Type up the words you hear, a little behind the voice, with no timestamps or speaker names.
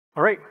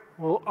All right,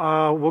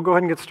 well, we'll go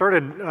ahead and get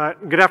started.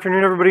 Good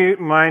afternoon, everybody.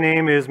 My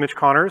name is Mitch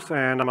Connors,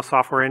 and I'm a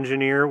software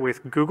engineer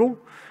with Google.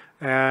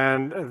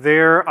 And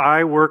there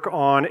I work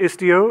on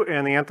Istio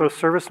and the Anthos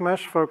service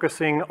mesh,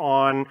 focusing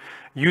on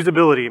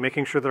usability,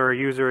 making sure that our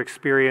user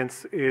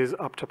experience is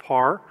up to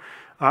par.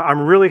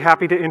 I'm really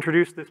happy to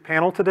introduce this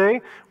panel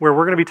today, where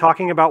we're going to be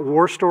talking about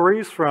war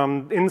stories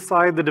from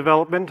inside the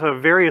development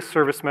of various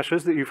service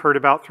meshes that you've heard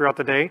about throughout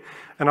the day.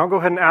 And I'll go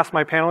ahead and ask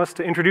my panelists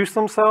to introduce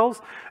themselves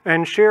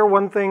and share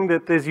one thing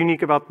that is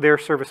unique about their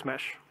service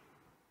mesh.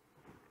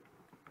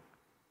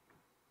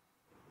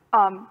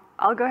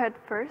 I'll go ahead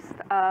first.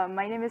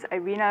 My name is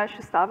Iryna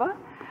Shustava.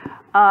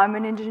 I'm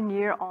an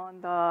engineer on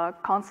the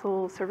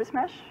console service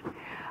mesh.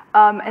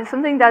 And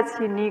something that's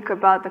unique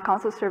about the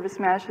console service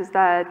mesh is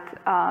that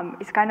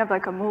it's kind of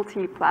like a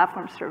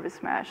multi-platform service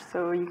mesh.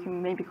 So you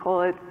can maybe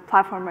call it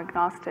platform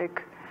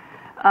agnostic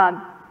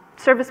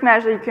service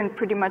mesh that you can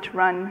pretty much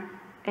run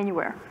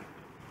anywhere.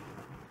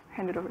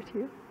 Hand it over to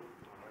you.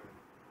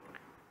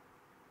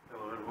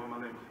 Hello, everyone. My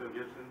name is Phil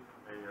Gibson.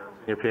 I'm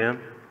a senior PM.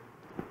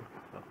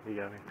 Oh, you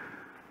got me.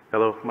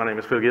 Hello, my name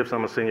is Phil Gibson.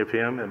 I'm a senior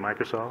PM at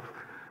Microsoft.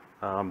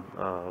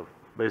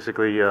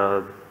 Basically,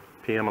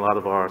 PM a lot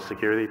of our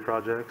security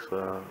projects,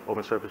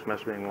 open surface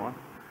mesh being one.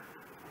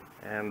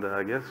 And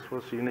I guess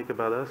what's unique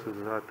about us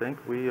is I think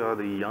we are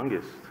the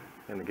youngest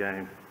in the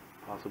game,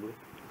 possibly.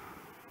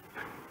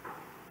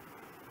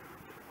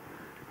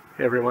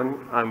 Hey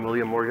everyone, I'm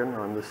William Morgan.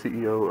 I'm the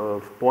CEO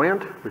of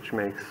Buoyant, which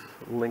makes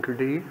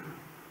Linkerd.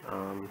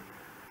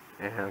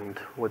 And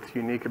what's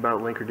unique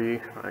about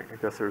Linkerd, I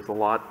guess there's a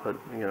lot, but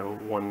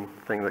one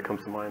thing that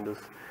comes to mind is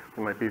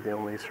we might be the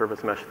only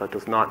service mesh that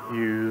does not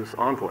use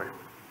Envoy.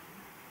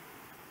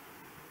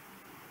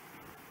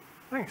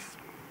 Thanks.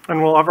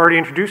 And well, I've already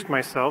introduced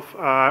myself.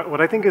 What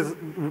I think is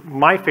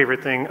my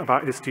favorite thing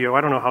about Istio,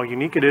 I don't know how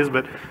unique it is,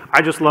 but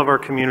I just love our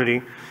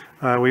community.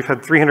 We've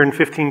had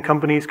 315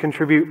 companies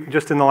contribute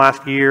just in the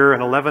last year,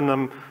 and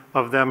 11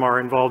 of them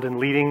are involved in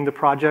leading the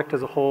project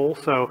as a whole.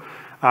 So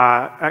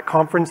at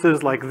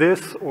conferences like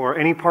this, or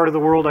any part of the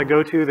world I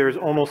go to, there's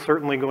almost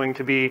certainly going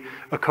to be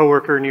a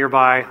coworker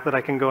nearby that I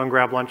can go and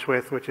grab lunch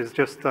with, which is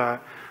just a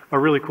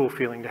really cool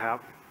feeling to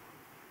have.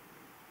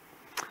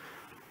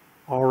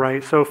 All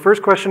right, so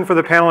first question for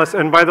the panelists,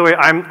 and by the way,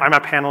 I'm a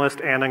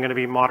panelist and I'm going to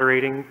be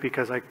moderating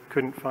because I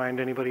couldn't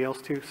find anybody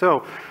else to.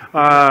 So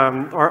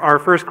our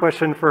first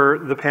question for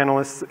the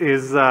panelists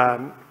is,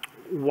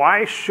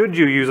 why should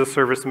you use a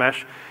service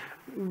mesh?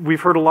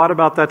 We've heard a lot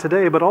about that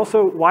today, but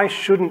also, why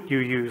shouldn't you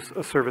use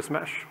a service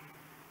mesh?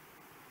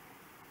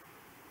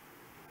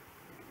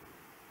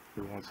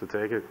 Who wants to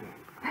take it?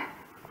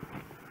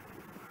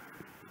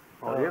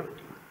 Oh, yeah.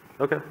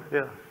 Okay,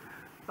 yeah.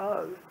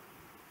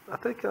 I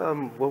think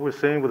what we're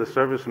seeing with the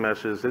service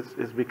mesh is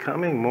it's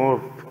becoming more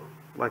of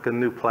like a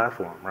new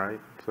platform, right?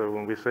 So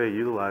when we say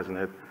utilizing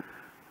it,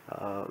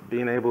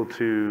 being able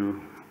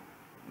to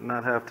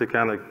not have to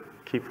kind of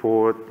keep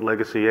forward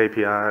legacy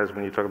APIs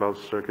when you talk about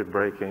circuit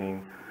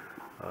breaking,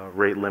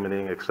 rate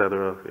limiting, et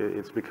cetera,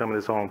 it's becoming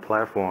its own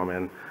platform.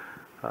 And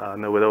I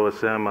know with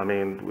OSM, I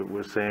mean,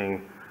 we're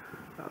seeing,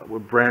 we're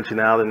branching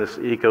out in this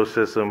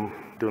ecosystem,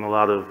 doing a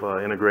lot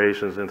of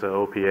integrations into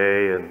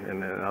OPA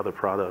and other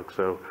products.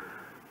 So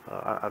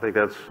I think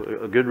that's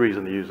a good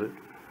reason to use it.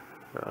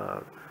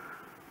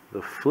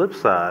 The flip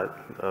side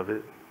of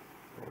it,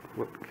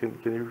 can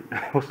you,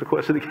 what's the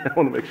question again? I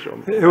want to make sure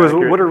I'm It was,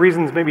 what are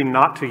reasons maybe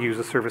not to use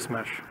a service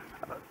mesh?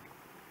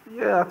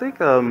 Yeah, I think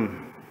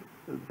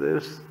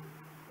there's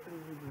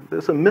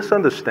some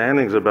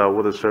misunderstandings about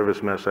what a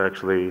service mesh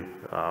actually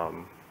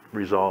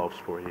resolves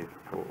for you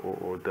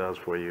or does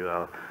for you.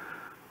 I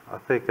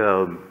think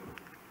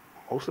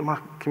most of my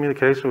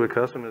communication with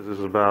customers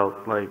is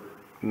about like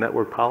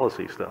network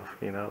policy stuff.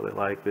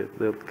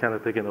 They're kind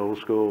of thinking old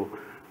school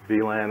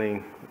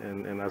VLANing,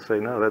 and I say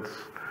no,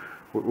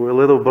 we're a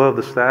little above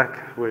the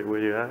stack where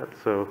you're at.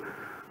 So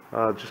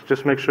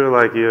just make sure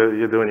like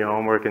you're doing your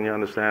homework and you're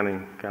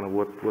understanding kind of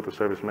what the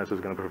service mesh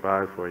is going to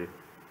provide for you.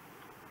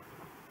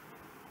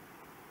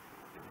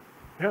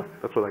 Yeah,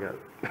 that's what I got.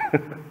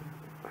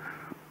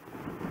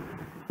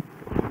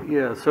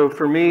 Yeah, so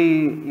for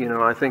me,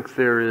 I think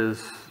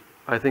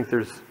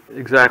there's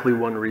exactly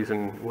one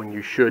reason when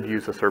you should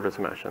use a service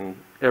mesh, and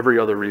every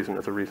other reason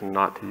is a reason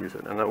not to use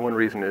it. And that one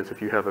reason is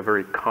if you have a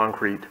very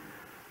concrete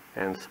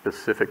and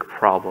specific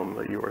problem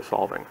that you are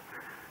solving.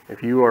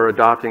 If you are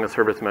adopting a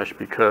service mesh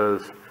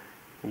because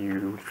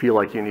you feel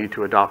like you need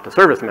to adopt a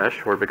service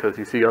mesh, or because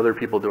you see other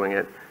people doing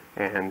it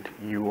and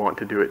you want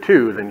to do it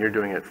too, then you're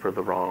doing it for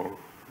the wrong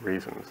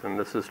reasons. And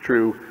this is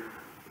true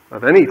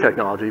of any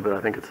technology, but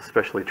I think it's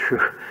especially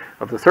true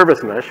of the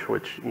service mesh,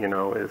 which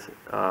is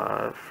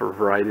for a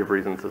variety of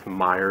reasons is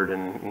mired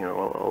in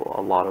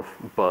a lot of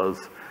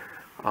buzz.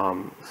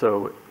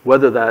 So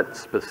whether that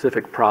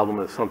specific problem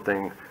is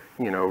something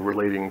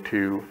relating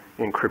to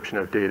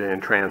encryption of data in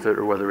transit,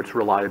 or whether it's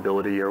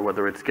reliability, or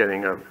whether it's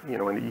getting a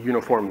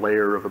uniform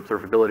layer of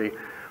observability,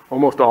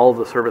 almost all of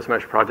the service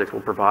mesh projects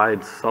will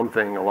provide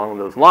something along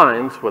those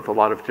lines with a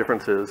lot of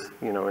differences,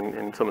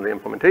 in some of the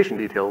implementation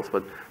details,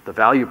 but the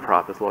value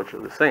prop is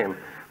largely the same.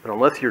 But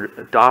unless you're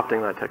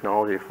adopting that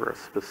technology for a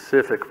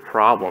specific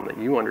problem that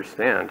you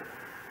understand,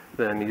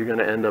 then you're going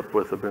to end up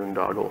with a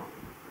boondoggle.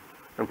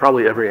 And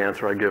probably every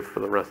answer I give for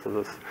the rest of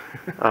this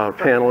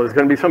panel is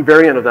going to be some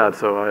variant of that,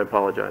 so I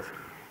apologize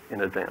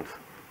in advance.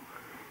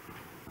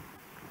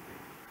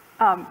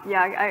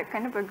 Yeah, I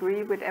kind of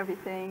agree with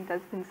everything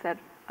that's been said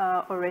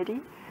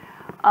already.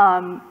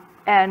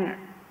 And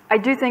I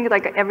do think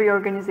like every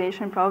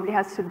organization probably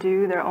has to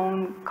do their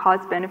own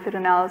cost-benefit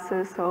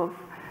analysis of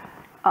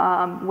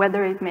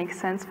whether it makes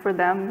sense for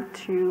them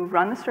to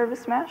run a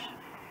service mesh.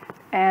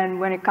 And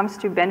when it comes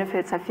to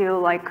benefits, I feel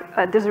like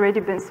there's already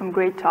been some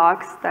great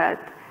talks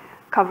that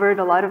covered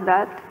a lot of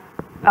that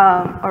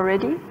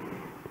already.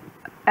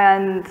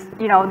 And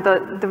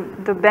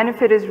the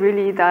benefit is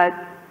really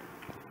that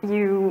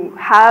you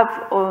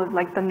have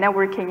like the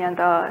networking and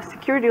the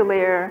security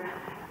layer,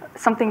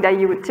 something that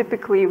you would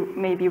typically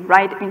maybe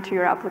write into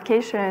your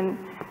application,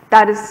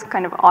 that is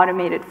kind of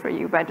automated for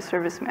you by the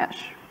service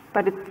mesh.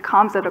 But it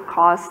comes at a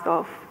cost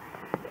of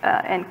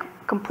and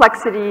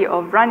complexity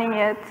of running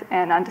it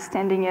and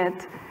understanding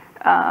it,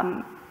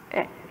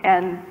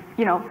 and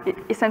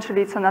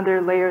essentially it's another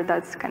layer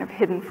that's kind of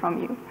hidden from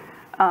you.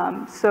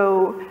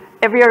 So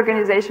every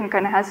organization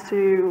kind of has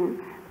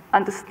to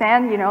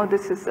understand,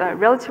 this is a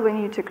relatively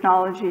new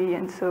technology,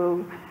 and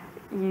so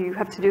you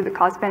have to do the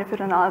cost-benefit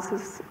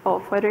analysis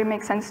of whether it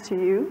makes sense to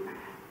you.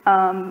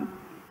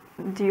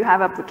 Do you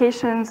have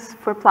applications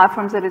for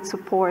platforms that it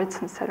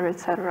supports, et cetera,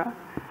 et cetera.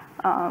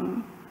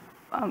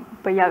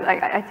 But yeah,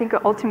 I think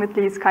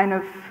ultimately it's kind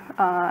of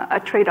a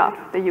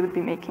trade-off that you would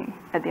be making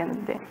at the end of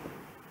the day.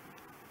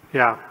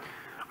 Yeah.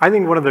 I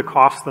think one of the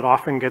costs that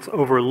often gets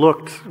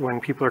overlooked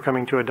when people are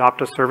coming to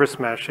adopt a service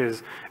mesh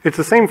is, it's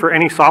the same for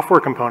any software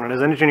component.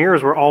 As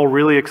engineers, we're all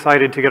really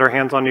excited to get our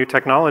hands on new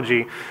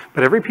technology,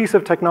 but every piece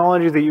of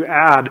technology that you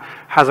add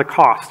has a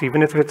cost.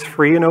 Even if it's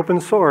free and open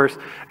source,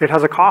 it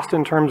has a cost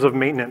in terms of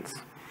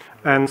maintenance.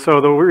 And so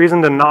the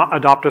reason to not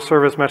adopt a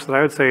service mesh that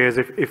I would say is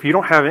if you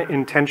don't have an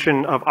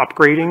intention of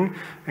upgrading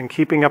and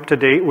keeping up to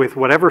date with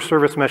whatever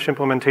service mesh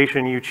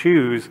implementation you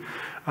choose,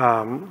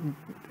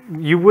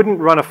 you wouldn't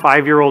run a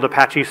 5-year-old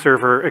Apache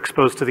server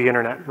exposed to the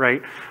internet,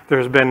 right?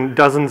 There's been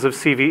dozens of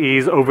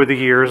CVEs over the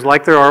years,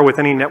 like there are with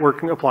any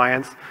networking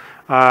appliance.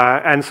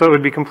 And so it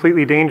would be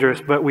completely dangerous,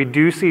 but we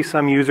do see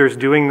some users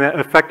doing that,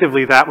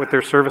 effectively that with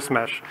their service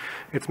mesh.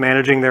 It's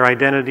managing their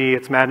identity,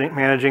 it's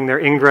managing their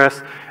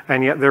ingress,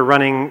 and yet they're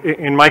running,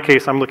 in my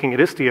case, I'm looking at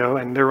Istio,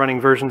 and they're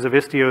running versions of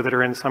Istio that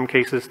are in some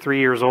cases 3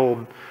 years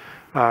old,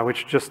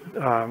 which just,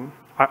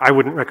 I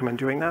wouldn't recommend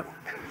doing that.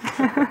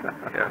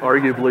 Yeah,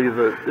 arguably,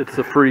 it's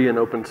the free and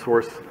open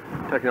source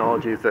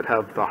technologies that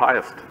have the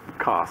highest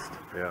cost,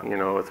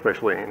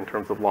 especially in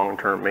terms of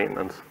long-term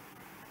maintenance.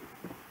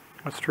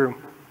 That's true.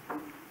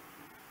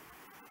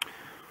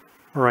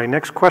 All right,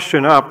 next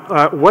question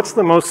up. What's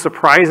the most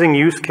surprising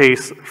use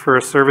case for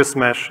a service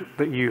mesh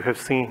that you have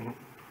seen?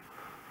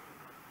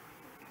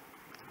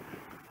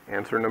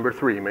 Answer number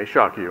 3 may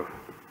shock you.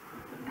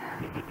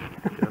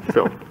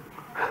 Phil.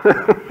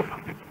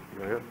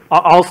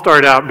 I'll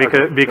start out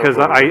because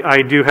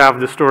I do have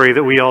the story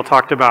that we all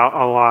talked about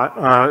a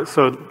lot.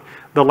 So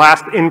the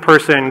last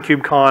in-person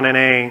KubeCon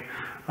NA,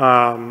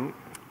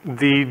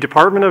 the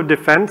Department of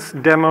Defense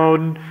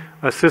demoed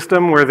a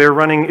system where they're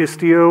running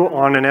Istio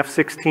on an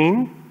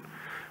F-16.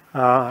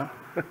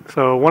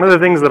 So one of the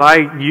things that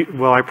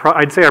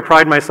I'd say I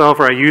pride myself,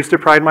 or I used to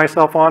pride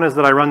myself on, is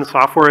that I run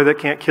software that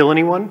can't kill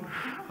anyone.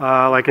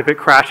 Like if it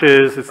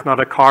crashes, it's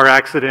not a car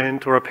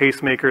accident or a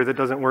pacemaker that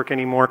doesn't work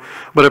anymore.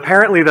 But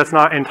apparently that's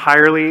not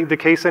entirely the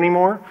case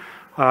anymore.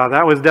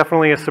 That was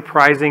definitely a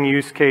surprising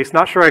use case.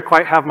 Not sure I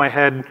quite have my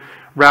head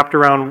wrapped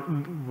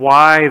around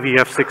why the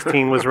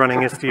F-16 was running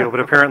Istio, but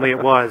apparently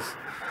it was.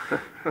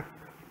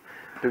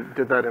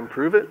 Did that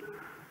improve it?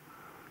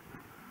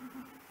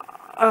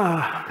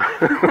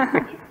 I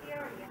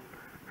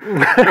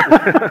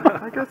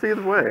guess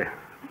either way.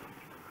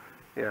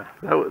 Yeah,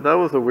 that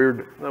was a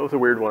weird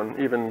one,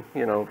 even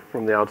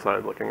from the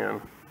outside looking in.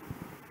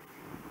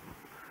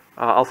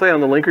 I'll say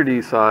on the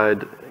Linkerd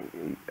side,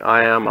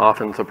 I am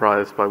often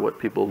surprised by what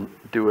people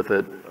do with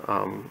it.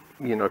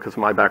 Because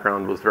my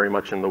background was very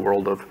much in the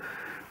world of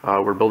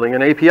we're building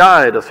an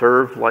API to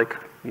serve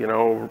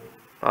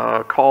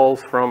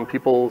calls from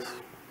people's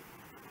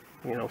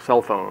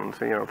cell phones,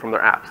 from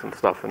their apps and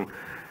stuff,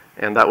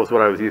 and that was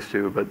what I was used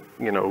to. But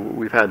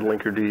we've had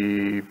Linkerd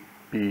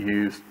be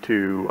used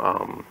to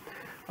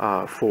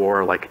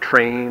for like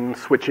train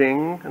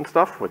switching and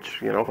stuff, which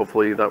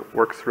hopefully that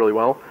works really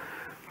well.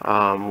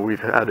 We've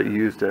had it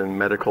used in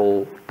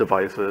medical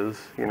devices,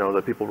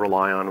 that people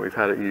rely on. We've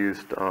had it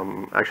used.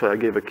 Actually, I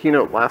gave a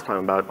keynote last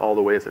time about all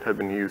the ways it had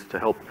been used to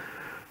help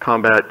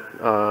combat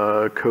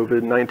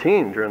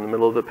COVID-19 during the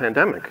middle of the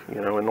pandemic,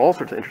 in all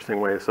sorts of interesting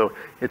ways. So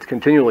it's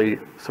continually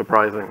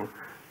surprising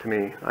to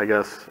me, I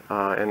guess,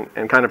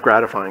 and kind of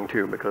gratifying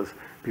too, because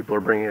People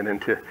are bringing it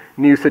into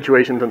new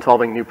situations and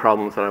solving new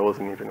problems that I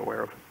wasn't even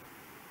aware of.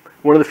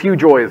 One of the few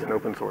joys in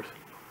open source.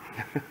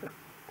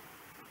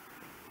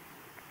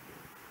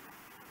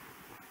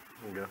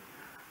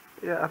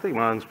 Yeah, I think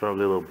mine's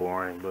probably a little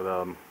boring, but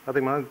I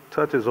think mine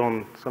touches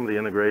on some of the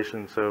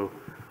integration. So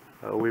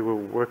we were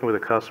working with a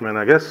customer, and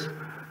I guess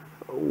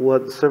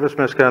what Service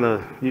Mesh kind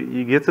of,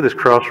 you get to this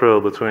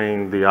crossroad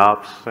between the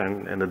ops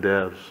and the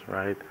devs,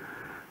 right?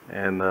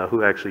 And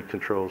who actually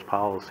controls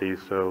policy.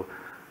 So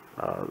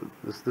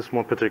this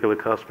one particular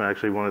customer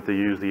actually wanted to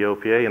use the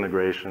OPA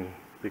integration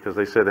because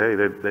they said, hey,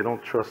 they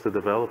don't trust the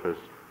developers.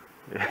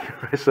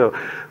 So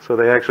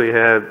they actually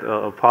had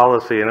a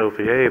policy in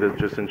OPA to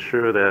just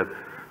ensure that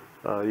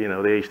you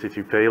know, the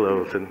HTTP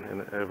payloads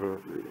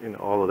and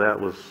all of that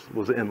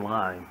was in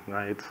line,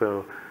 right?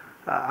 So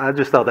I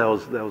just thought that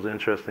was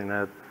interesting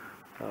that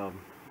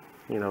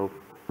you know,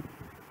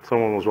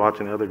 someone was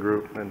watching the other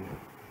group and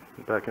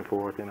back and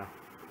forth, you know.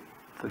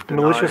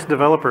 Malicious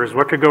developers,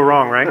 what could go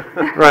wrong, right?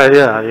 Right,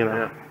 yeah, you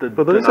know. Yeah,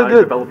 but it's a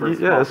good,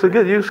 yeah, it's a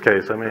good use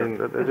case. I mean,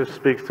 it just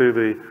speaks to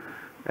the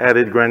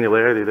added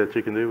granularity that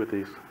you can do with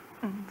these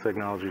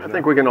technologies. I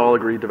think we can all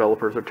agree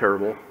developers are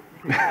terrible.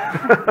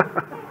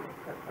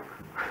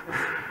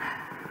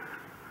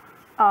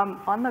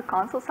 On the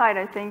console side,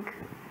 I think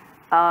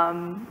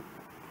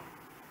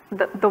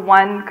the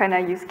one kind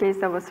of use case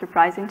that was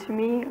surprising to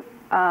me,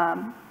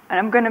 and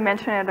I'm going to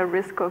mention it at a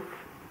risk of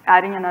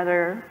adding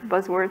another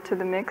buzzword to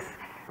the mix,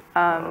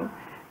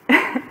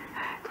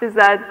 is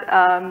that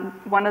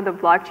one of the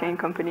blockchain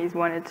companies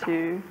wanted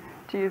to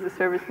use a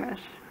service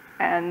mesh.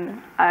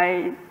 And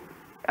I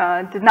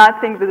did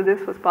not think that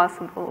this was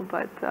possible,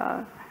 but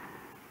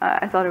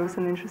I thought it was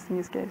an interesting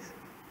use case.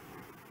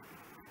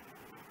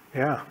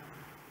 Yeah.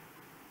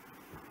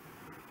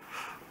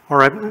 All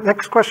right,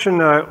 next question.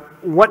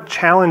 What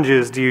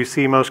challenges do you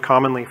see most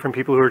commonly from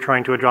people who are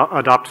trying to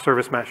adopt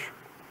service mesh?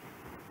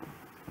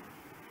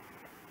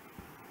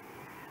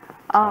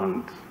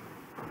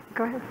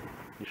 Go ahead.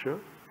 You sure?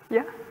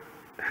 Yeah.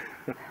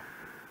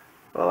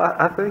 Well,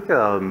 I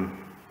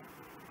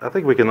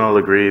think we can all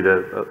agree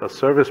that a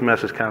service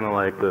mesh is kind of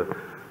like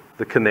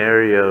the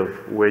canary of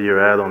where you're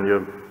at on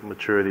your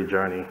maturity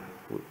journey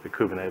with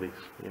Kubernetes,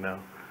 you know.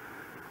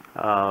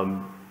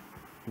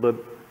 But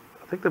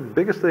I think the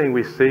biggest thing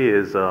we see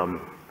is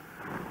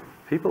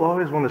people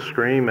always want to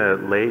scream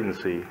at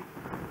latency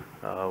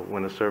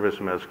when the service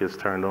mesh gets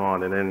turned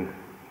on, and then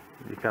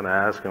you kind of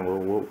ask them,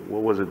 well,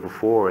 what was it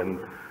before? And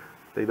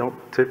they don't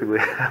typically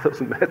have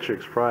those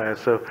metrics prior.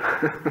 So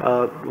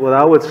what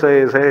I would say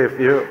is, hey, if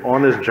you're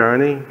on this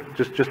journey,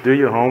 just do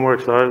your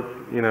homework, start,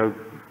 you know,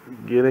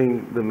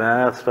 getting the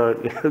math,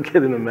 start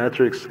getting the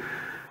metrics,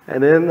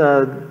 and then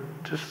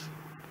just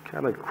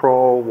kind of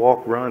crawl,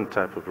 walk, run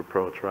type of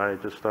approach,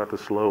 right? Just start to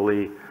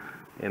slowly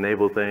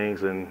enable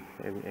things and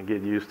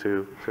get used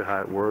to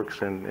how it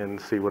works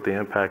and see what the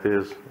impact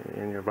is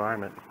in your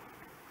environment.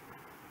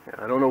 Yeah,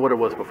 I don't know what it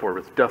was before, but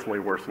it's definitely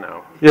worse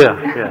now.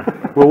 Yeah.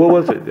 Well, what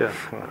was it? Yeah.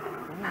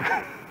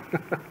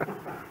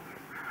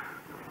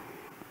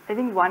 I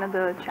think one of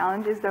the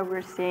challenges that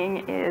we're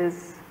seeing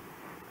is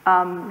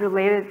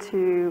related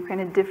to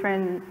kind of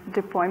different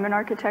deployment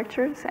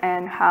architectures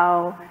and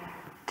how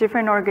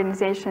different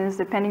organizations,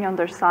 depending on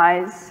their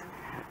size,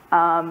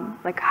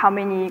 like how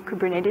many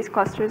Kubernetes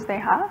clusters they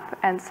have,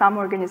 and some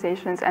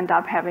organizations end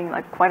up having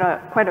like quite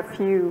a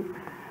few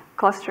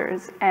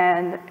clusters.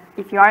 And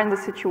if you are in the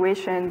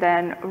situation,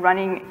 then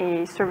running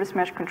a service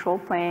mesh control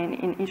plane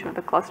in each of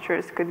the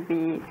clusters could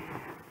be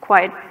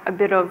quite a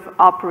bit of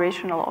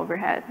operational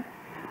overhead.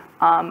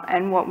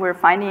 And what we're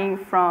finding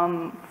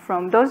from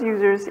those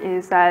users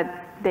is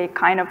that they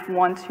kind of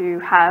want to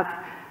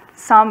have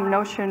some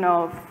notion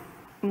of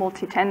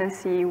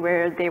multi-tenancy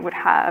where they would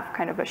have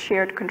kind of a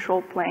shared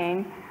control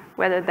plane,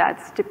 whether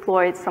that's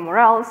deployed somewhere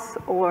else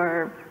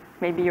or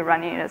maybe you're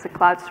running it as a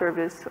cloud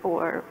service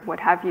or what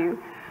have you.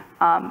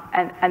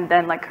 And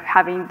then like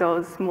having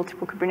those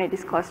multiple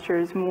Kubernetes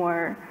clusters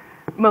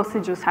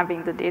mostly just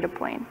having the data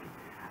plane.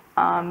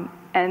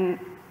 And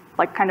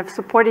like kind of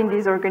supporting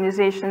these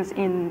organizations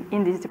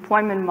in these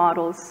deployment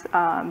models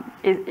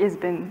has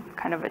been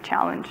kind of a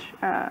challenge,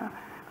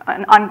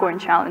 an ongoing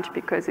challenge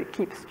because it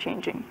keeps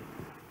changing.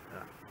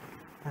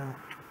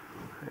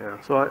 Yeah,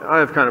 so I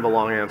have kind of a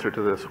long answer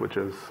to this, which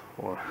is,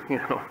 well, you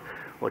know,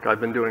 look, I've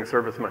been doing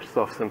service mesh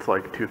stuff since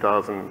like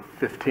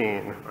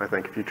 2015, I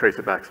think, if you trace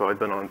it back. So I've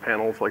been on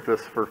panels like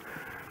this for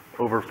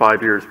over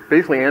 5 years,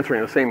 basically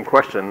answering the same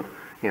question,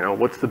 you know,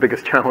 what's the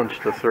biggest challenge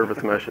to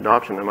service mesh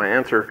adoption? And my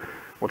answer,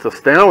 what's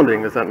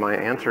astounding is that my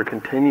answer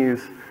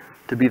continues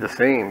to be the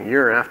same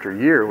year after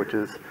year, which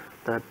is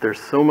that there's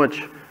so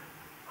much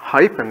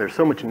hype and there's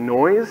so much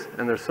noise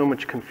and there's so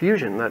much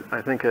confusion that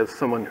I think as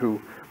someone who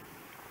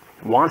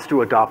wants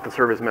to adopt the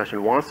service mesh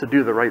and wants to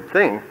do the right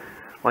thing,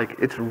 like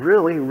it's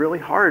really, really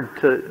hard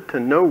to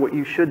know what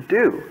you should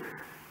do.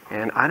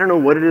 And I don't know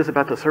what it is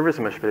about the service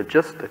mesh, but it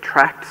just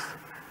attracts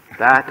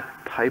that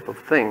type of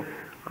thing.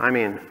 I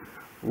mean,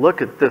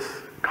 look at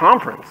this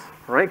conference,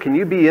 right? Can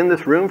you be in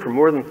this room for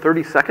more than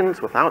 30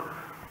 seconds without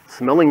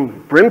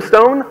smelling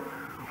brimstone?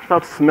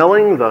 about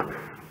smelling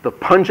the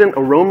pungent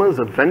aromas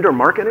of vendor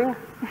marketing?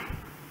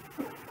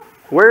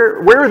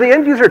 Where are the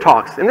end user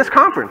talks in this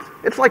conference?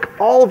 It's like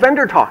all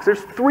vendor talks.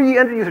 There's 3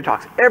 end user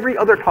talks. Every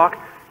other talk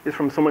is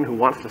from someone who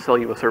wants to sell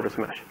you a service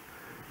mesh.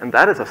 And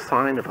that is a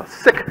sign of a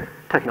sick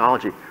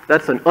technology.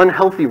 That's an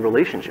unhealthy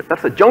relationship.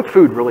 That's a junk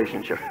food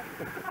relationship.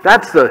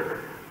 That's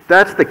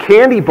the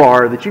candy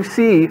bar that you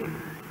see,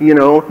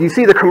 you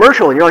see the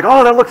commercial and you're like,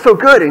 oh, that looks so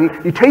good.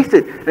 And you taste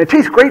it and it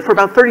tastes great for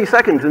about 30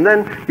 seconds. And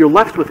then you're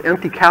left with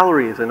empty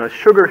calories and a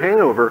sugar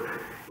hangover.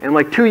 And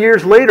like 2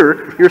 years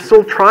later, you're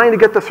still trying to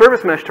get the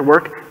service mesh to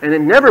work and it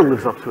never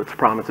lives up to its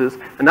promises.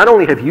 And not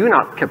only have you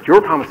not kept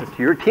your promises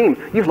to your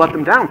team, you've let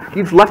them down.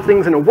 You've left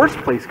things in a worse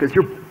place because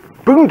you're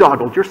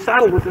boondoggled, you're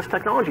saddled with this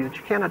technology that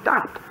you can't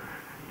adopt.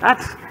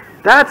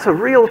 That's a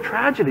real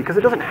tragedy because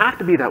it doesn't have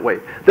to be that way.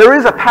 There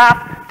is a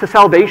path to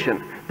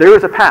salvation. There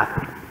is a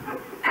path.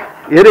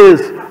 It is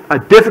a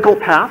difficult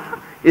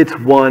path. It's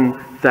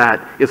one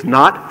that is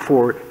not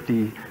for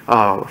the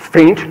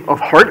faint of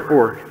heart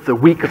or the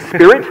weak of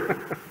spirit,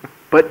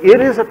 but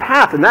it is a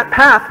path, and that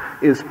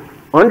path is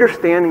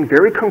understanding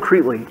very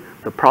concretely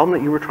the problem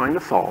that you were trying to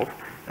solve,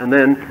 and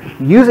then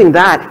using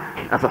that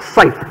as a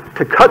scythe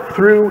to cut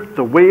through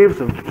the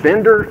waves of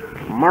vendor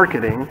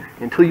marketing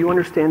until you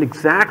understand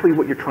exactly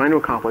what you're trying to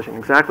accomplish and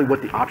exactly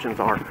what the options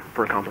are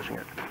for accomplishing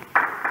it.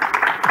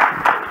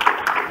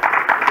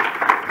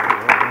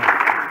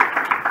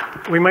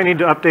 We might need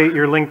to update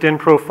your LinkedIn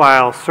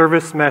profile,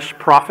 Service Mesh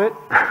Profit,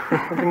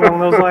 something along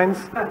those lines.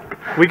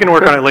 We can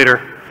work on it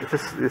later.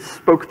 It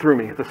spoke through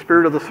me. The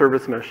spirit of the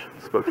service mesh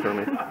spoke through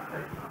me.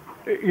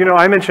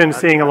 I mentioned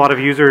seeing a lot of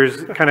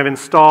users kind of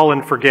install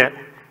and forget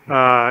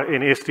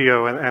in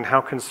Istio and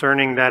how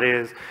concerning that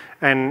is.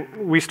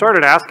 And we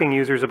started asking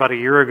users about a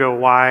year ago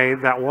why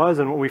that was,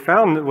 and what we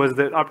found was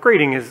that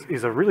upgrading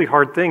is a really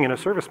hard thing in a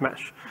service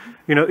mesh.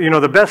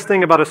 The best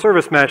thing about a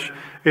service mesh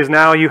is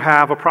now you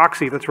have a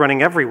proxy that's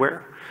running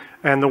everywhere.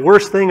 And the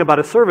worst thing about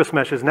a service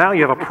mesh is now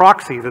you have a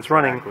proxy that's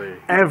running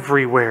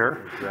everywhere.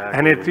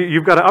 Exactly. And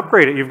you've got to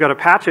upgrade it. You've got to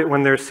patch it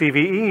when there's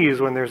CVEs,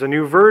 when there's a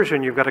new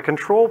version. You've got a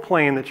control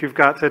plane that you've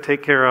got to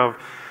take care of.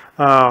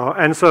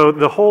 And so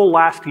the whole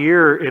last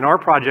year in our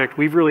project,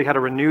 we've really had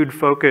a renewed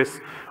focus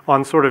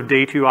on sort of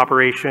day 2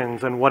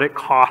 operations and what it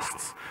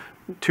costs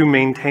to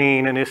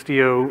maintain an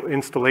Istio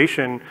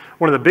installation.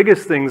 One of the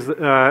biggest things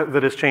that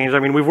has changed, I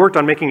mean, we've worked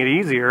on making it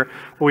easier,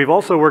 but we've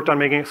also worked on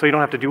making it so you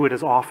don't have to do it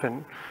as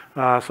often.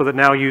 So that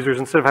now users,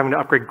 instead of having to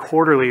upgrade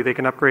quarterly, they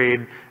can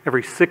upgrade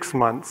every 6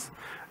 months.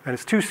 And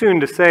it's too soon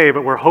to say,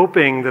 but we're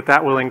hoping that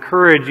that will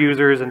encourage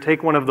users and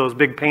take one of those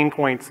big pain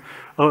points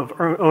of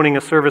owning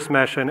a service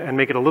mesh and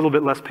make it a little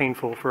bit less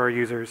painful for our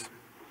users.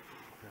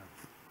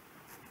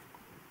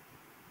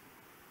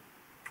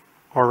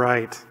 All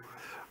right.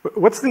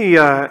 What's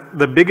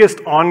the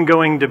biggest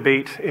ongoing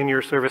debate in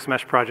your service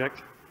mesh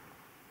project?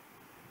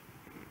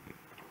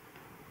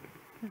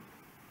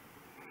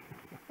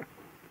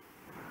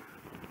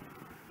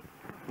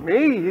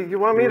 Me? You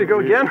want me to go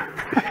again?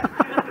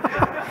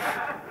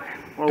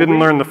 Well, Didn't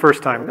learn the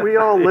first time. We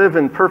all live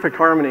in perfect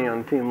harmony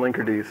on Team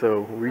Linkerd,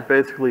 so we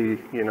basically,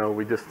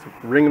 we just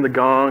ring the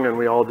gong and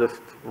we all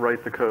just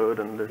write the code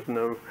and there's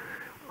no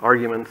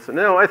arguments.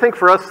 No, I think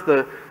for us,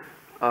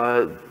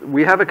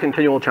 we have a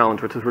continual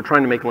challenge, which is we're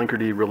trying to make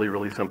Linkerd really,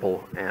 really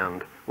simple,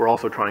 and we're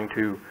also trying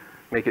to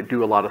make it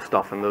do a lot of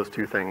stuff, and those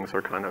two things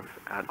are kind of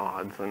at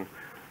odds. And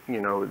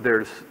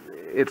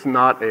it's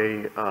not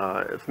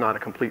a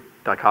complete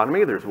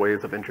dichotomy. There's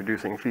ways of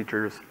introducing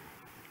features,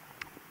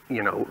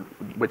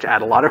 which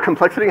add a lot of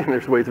complexity, and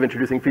there's ways of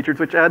introducing features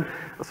which add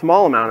a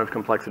small amount of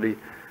complexity.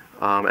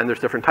 And there's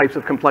different types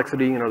of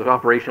complexity. There's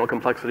operational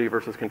complexity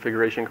versus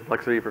configuration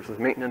complexity versus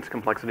maintenance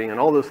complexity, and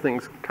all those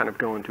things kind of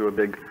go into a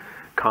big,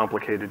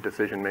 complicated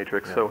decision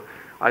matrix. Yeah. So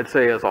I'd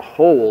say as a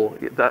whole,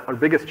 that our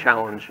biggest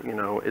challenge,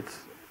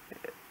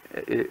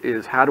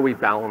 is how do we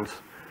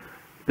balance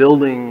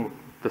building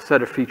the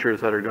set of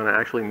features that are going to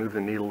actually move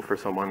the needle for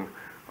someone,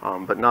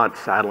 but not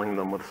saddling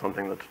them with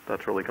something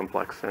that's really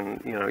complex.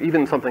 And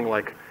even something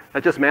like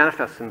that just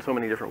manifests in so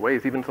many different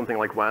ways. Even something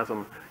like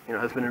WASM,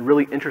 has been a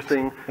really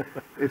interesting.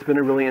 It's been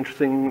a really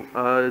interesting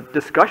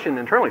discussion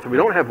internally. So we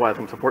don't have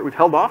WASM support. We've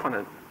held off on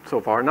it so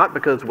far, not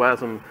because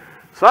WASM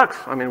sucks.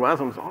 I mean,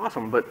 WASM's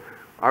awesome, but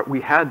we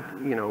had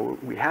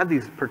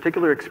these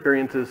particular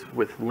experiences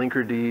with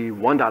Linkerd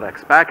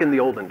 1.x back in the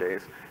olden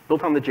days,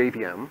 built on the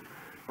JVM,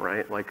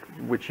 right?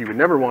 Which you would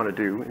never want to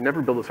do. You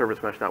never build a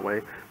service mesh that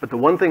way. But the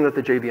one thing that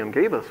the JVM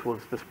gave us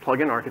was this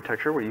plugin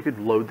architecture where you could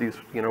load these,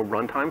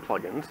 runtime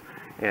plugins,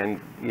 and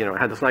it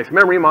had this nice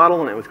memory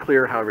model, and it was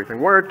clear how everything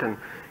worked, and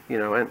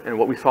and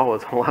what we saw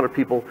was a lot of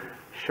people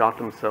shot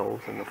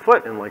themselves in the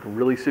foot in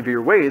really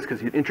severe ways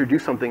because you'd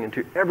introduce something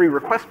into every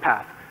request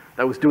path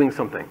that was doing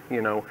something,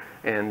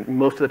 and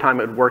most of the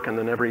time it would work, and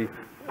then every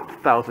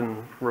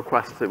 1,000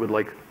 requests it would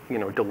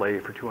delay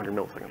for 200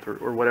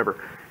 milliseconds or whatever.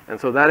 And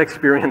so that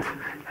experience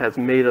has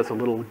made us a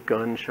little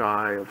gun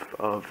shy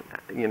of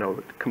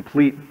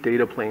complete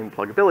data plane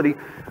pluggability.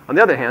 On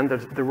the other hand,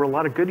 there were a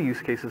lot of good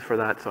use cases for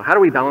that. So how do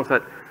we balance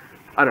that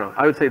I don't know.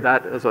 I would say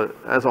that as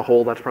a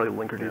whole, that's probably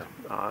Linkerd's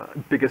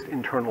biggest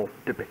internal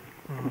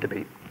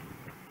debate.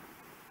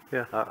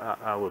 Yeah,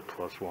 I would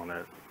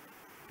 +1 it.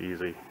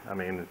 Easy. I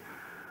mean,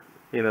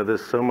 you know,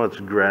 there's so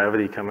much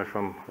gravity coming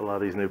from a lot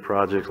of these new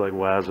projects like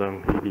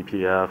WASM,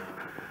 eBPF,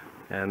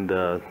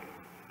 and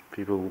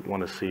people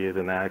want to see it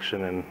in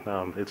action,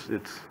 and it's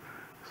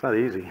not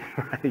easy.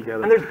 Right? You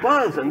gotta, and there's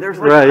buzz, and there's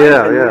like right,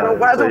 yeah, and, yeah. You know,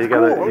 WASM's so you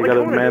gotta, cool. you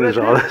gotta manage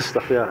all that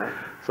stuff. Yeah. Right.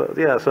 So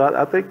yeah, so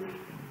I think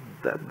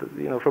that,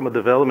 you know, from a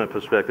development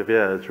perspective,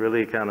 yeah, it's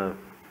really kind of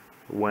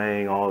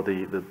weighing all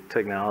the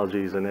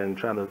technologies and then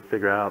trying to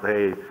figure out,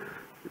 hey,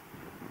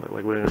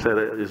 like William said,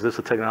 is this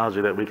a technology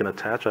that we can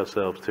attach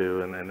ourselves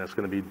to and that's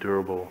going to be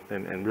durable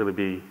and really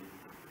be,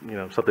 you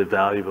know, something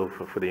valuable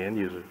for the end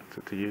user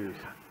to use.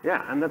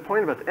 Yeah, and the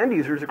point about the end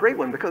user is a great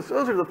one because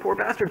those are the poor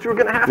bastards who are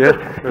going to have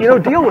to, you know,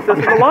 deal with this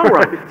in the long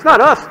run. It's not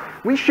us.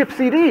 We ship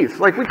CDs.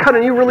 Like, we cut a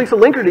new release of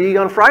Linkerd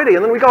on Friday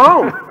and then we go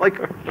home. Like,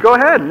 go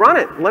ahead, run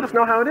it. Let us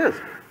know how it is.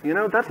 You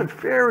know, that's a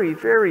very,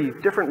 very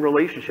different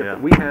relationship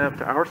that we have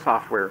to our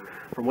software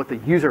from what the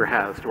user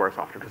has to our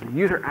software, because the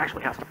user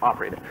actually has to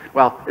operate it.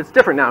 Well, it's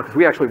different now because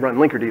we actually run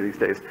Linkerd these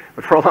days,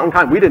 but for a long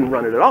time we didn't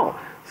run it at all.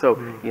 So,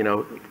 you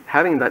know,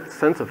 having that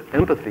sense of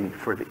empathy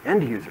for the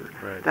end user,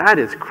 that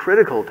is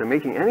critical to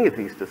making any of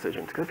these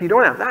decisions. Because if you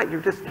don't have that,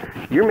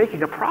 you're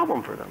making a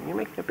problem for them. You're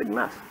making a big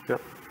mess.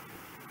 Yep.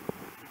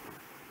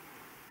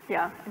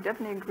 Yeah, I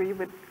definitely agree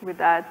with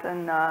that.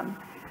 And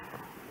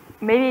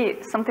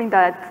maybe something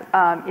that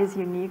is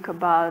unique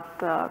about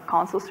the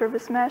console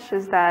service mesh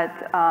is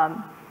that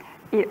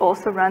it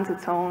also runs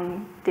its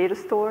own data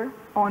store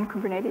on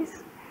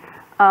Kubernetes.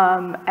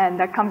 And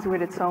that comes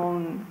with its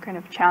own kind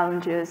of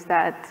challenges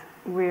that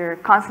we're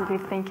constantly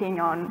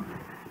thinking on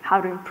how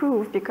to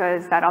improve,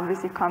 because that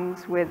obviously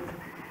comes with,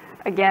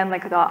 again,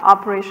 like the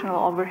operational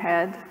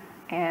overhead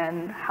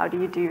and how do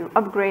you do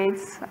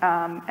upgrades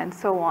and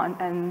so on.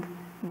 And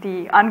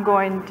the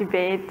ongoing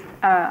debate,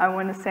 I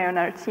want to say on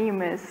our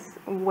team, is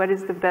what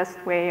is the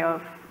best way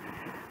of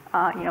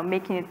you know,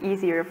 making it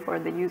easier for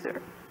the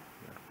user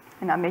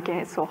and not making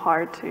it so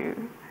hard to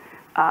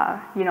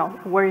you know,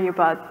 worry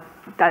about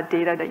that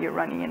data that you're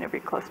running in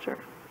every cluster.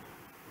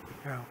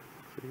 Yeah.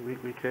 See,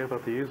 we care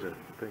about the user.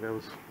 I think that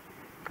was.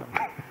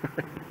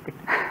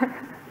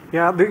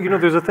 Yeah, you know,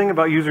 there's a thing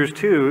about users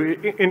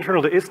too.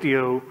 Internal to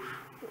Istio,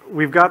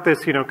 we've got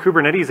this, you know,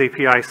 Kubernetes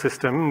API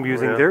system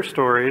using their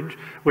storage,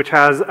 which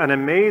has an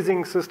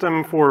amazing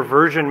system for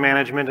version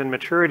management and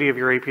maturity of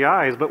your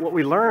APIs. But what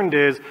we learned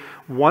is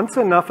once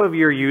enough of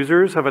your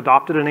users have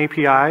adopted an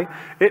API,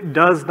 it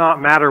does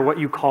not matter what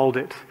you called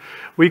it.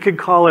 We could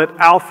call it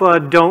alpha,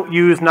 don't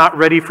use, not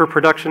ready for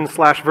production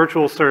 /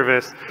 virtual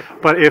service.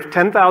 But if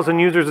 10,000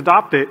 users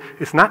adopt it,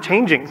 it's not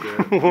changing.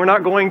 We're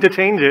not going to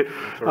change it.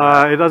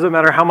 It doesn't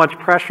matter how much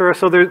pressure.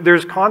 So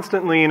there's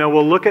constantly, you know,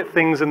 we'll look at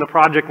things in the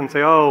project and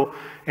say, oh,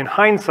 in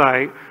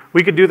hindsight,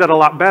 we could do that a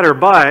lot better,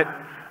 but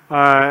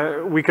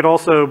we could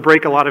also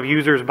break a lot of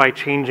users by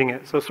changing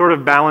it. So sort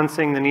of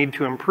balancing the need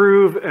to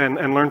improve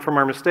and learn from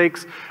our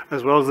mistakes,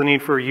 as well as the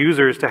need for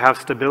users to have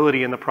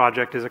stability in the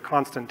project, is a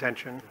constant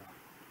tension.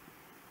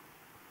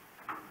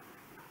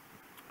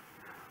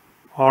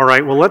 All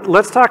right, well,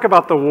 let's talk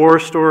about the war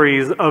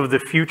stories of the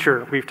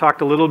future. We've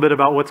talked a little bit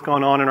about what's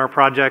going on in our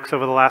projects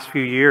over the last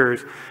few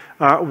years.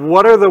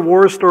 What are the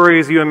war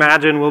stories you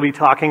imagine we'll be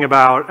talking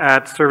about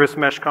at Service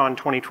MeshCon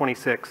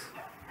 2026?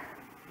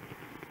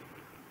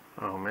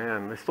 Oh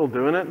man, they still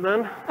doing it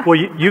then? Well,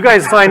 you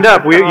guys signed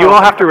up. You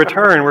all have to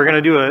return. We're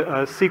going to do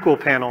a sequel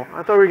panel.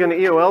 I thought we were going to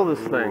EOL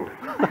this thing.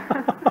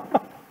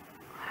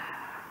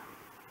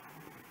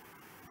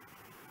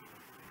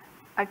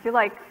 I feel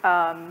like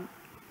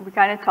we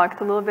kind of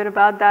talked a little bit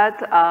about that,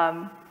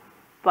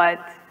 but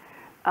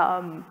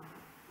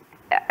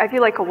I feel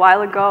like a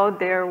while ago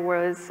there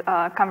was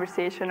a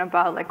conversation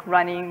about like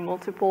running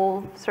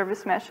multiple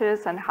service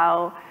meshes and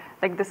how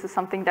like this is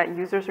something that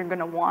users are going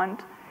to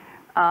want.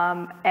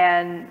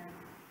 And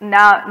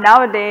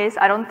nowadays,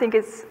 I don't think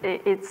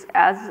it's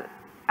as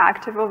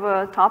active of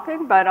a topic,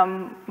 but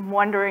I'm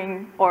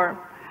wondering, or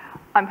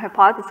I'm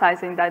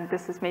hypothesizing that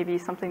this is maybe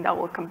something that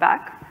will come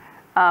back.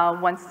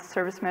 Once the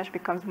service mesh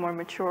becomes more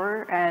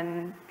mature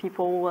and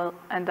people will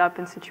end up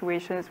in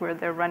situations where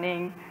they're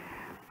running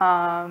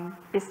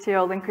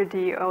Istio, Linkerd,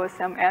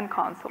 OSM, and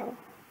console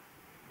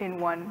in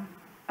one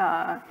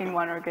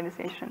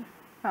organization.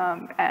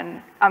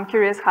 And I'm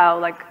curious how,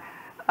 like,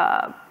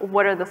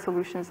 what are the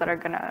solutions that are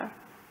gonna,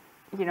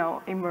 you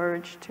know,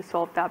 emerge to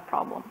solve that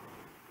problem?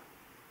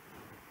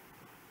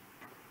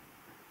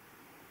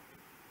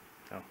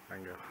 Oh, I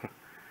can go.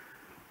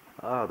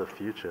 Ah, the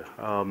future.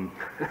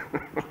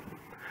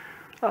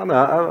 I don't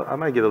know, I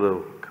might get a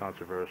little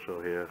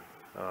controversial here.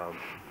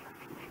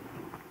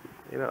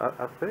 You know,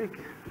 I think,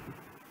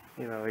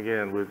 you know,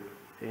 again, with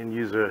end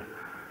user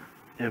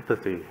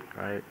empathy,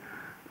 right?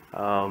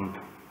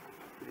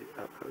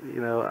 You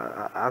know,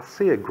 I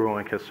see a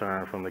growing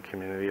concern from the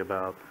community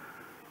about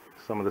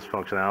some of this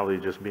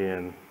functionality just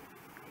being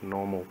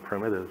normal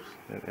primitives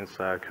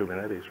inside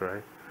Kubernetes,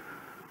 right?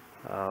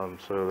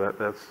 So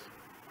that's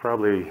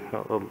probably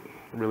a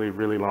really,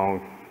 really long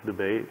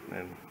debate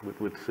and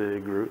with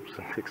SIG groups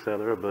and et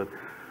cetera, but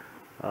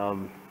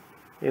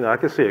you know, I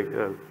can see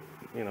a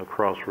you know,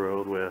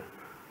 crossroad where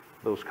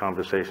those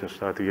conversations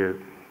start to get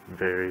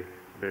very,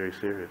 very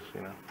serious,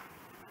 you know.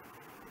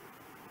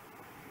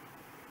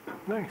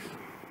 Nice.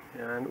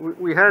 And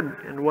we had,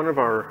 in one of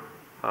our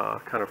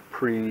kind of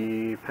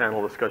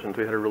pre-panel discussions,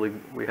 we had a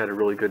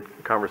really good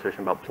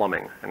conversation about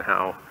plumbing and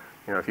how,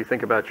 you know, if you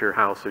think about your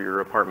house or your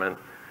apartment,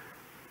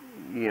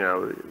 you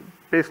know,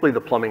 basically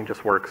the plumbing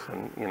just works,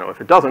 and you know,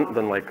 if it doesn't,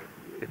 then like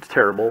it's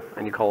terrible,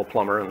 and you call a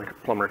plumber, and the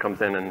plumber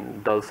comes in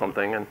and does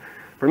something, and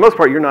for the most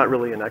part, you're not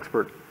really an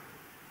expert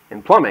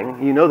in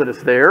plumbing. You know that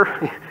it's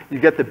there, you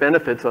get the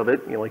benefits of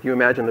it. You know, like you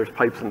imagine there's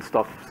pipes and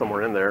stuff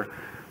somewhere in there,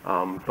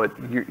 but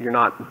you're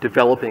not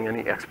developing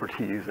any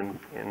expertise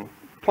in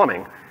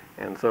plumbing.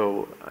 And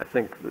so I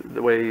think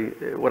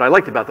what I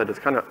liked about that is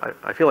kind of,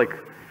 I feel like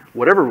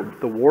whatever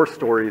the war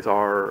stories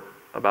are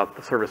about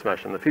the service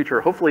mesh in the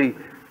future, hopefully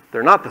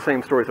they're not the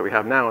same stories that we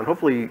have now, and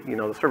hopefully, you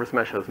know, the service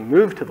mesh has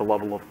moved to the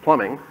level of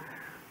plumbing.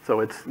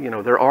 So it's, you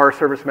know, there are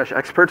service mesh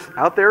experts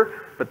out there,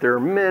 but there are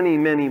many,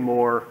 many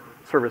more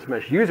service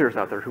mesh users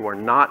out there who are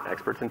not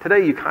experts. And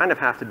today you kind of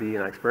have to be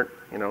an expert,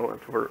 you know,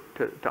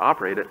 to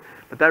operate it.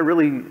 But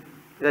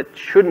that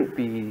shouldn't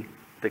be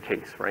the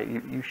case, right?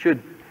 You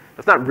should,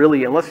 that's not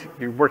really, unless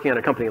you're working at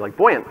a company like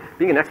Buoyant,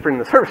 being an expert in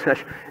the service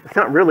mesh, it's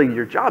not really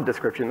your job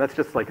description. That's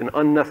just like an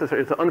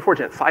unnecessary, it's an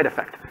unfortunate side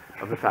effect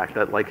of the fact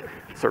that like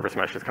service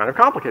mesh is kind of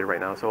complicated right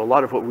now. So a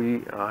lot of what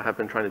we have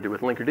been trying to do with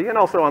Linkerd, and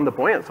also on the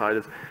Buoyant side,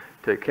 is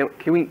to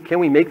can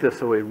we make this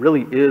so it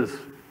really is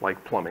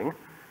like plumbing,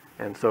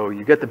 and so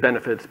you get the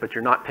benefits, but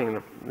you're not paying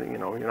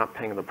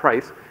the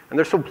price. And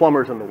there's still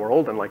plumbers in the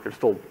world, and like there's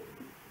still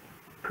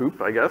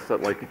poop, I guess,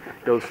 that like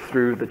goes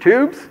through the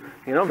tubes.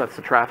 You know, that's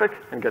the traffic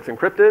and gets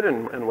encrypted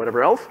and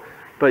whatever else.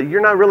 But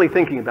you're not really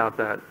thinking about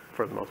that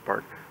for the most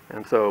part.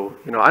 And so,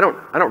 you know, I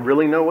don't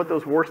really know what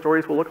those war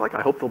stories will look like.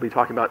 I hope they'll be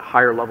talking about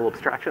higher level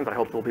abstractions. I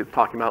hope they'll be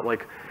talking about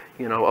like,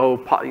 you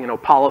know,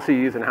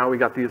 policies and how we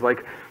got these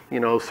like, you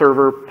know,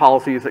 server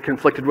policies that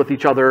conflicted with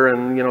each other,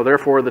 and you know,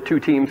 therefore the two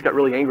teams got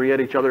really angry at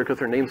each other because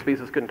their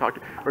namespaces couldn't talk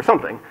to, or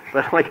something.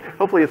 But like,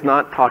 hopefully it's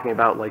not talking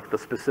about like the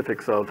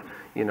specifics of,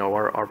 you know,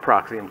 our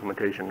proxy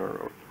implementation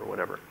or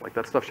whatever. Like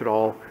that stuff should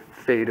all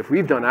fade. If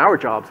we've done our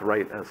jobs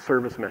right as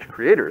service mesh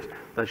creators,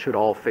 that should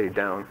all fade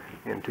down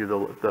into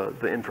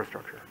the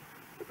infrastructure.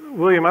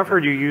 William, I've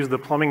heard you use the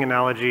plumbing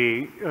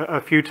analogy a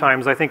few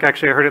times. I think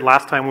actually I heard it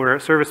last time we were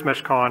at Service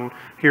Mesh Con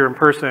here in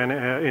person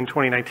in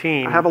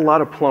 2019. I have a lot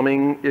of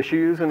plumbing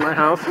issues in my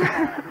house.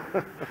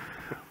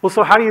 Well,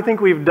 so how do you think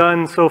we've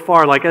done so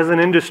far? Like as an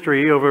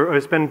industry,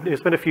 it's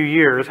been a few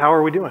years. How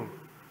are we doing?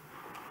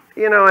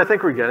 You know, I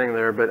think we're getting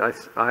there, but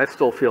I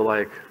still feel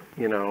like,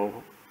 you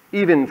know,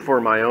 even for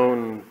my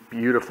own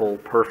beautiful,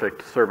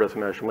 perfect service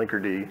mesh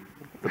Linkerd,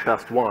 the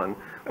best one,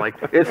 like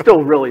it's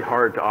still really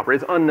hard to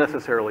operate. It's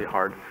unnecessarily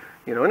hard,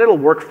 you know, and it'll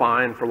work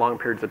fine for long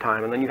periods of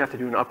time, and then you have to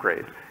do an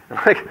upgrade. And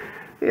like,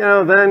 you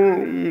know,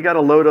 then you got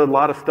to load a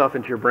lot of stuff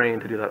into your brain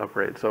to do that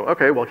upgrade. So,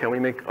 okay, well, can we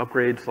make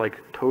upgrades like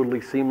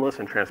totally seamless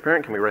and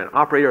transparent? Can we write an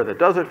operator that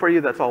does it for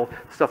you? That's all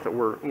stuff that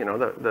we're, you know,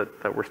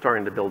 that we're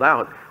starting to build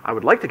out. I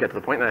would like to get to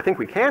the point, and I think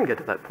we can get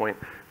to that point,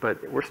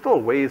 but we're still a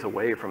ways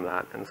away from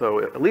that. And so,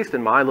 at least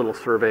in my little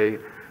survey,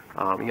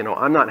 you know,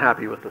 I'm not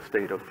happy with the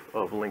state of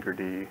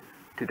Linkerd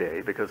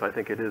today, because I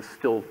think it is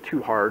still too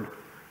hard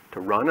to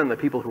run. And the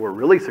people who are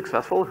really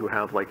successful, who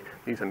have like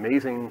these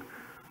amazing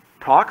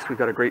talks, we've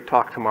got a great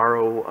talk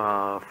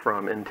tomorrow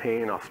from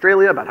Entain,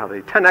 Australia, about how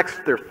they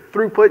 10x their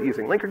throughput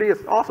using Linkerd.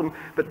 It's awesome,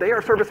 but they are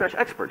service mesh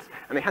experts,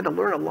 and they had to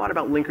learn a lot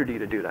about Linkerd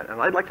to do that.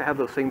 And I'd like to have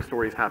those same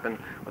stories happen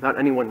without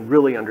anyone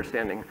really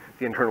understanding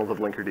the internals of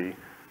Linkerd,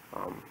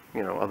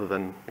 you know, other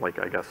than like,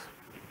 I guess,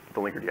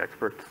 the Linkerd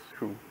experts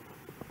who,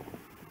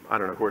 I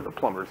don't know, who are the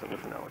plumbers in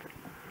this analogy.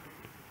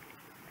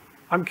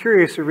 I'm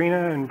curious,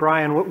 Iryna and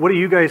Brian, what do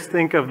you guys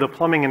think of the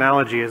plumbing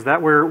analogy? Is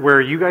that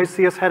where you guys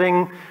see us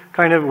heading,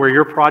 kind of where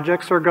your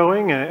projects are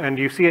going? And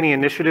do you see any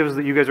initiatives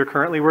that you guys are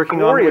currently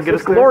working on that get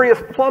us there?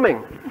 Glorious plumbing.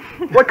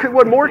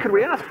 What more could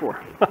we ask for?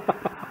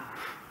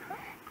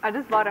 I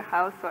just bought a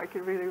house, so I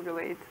could really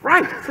relate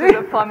to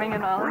the plumbing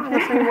analogy. We're on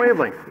the same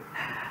wavelength.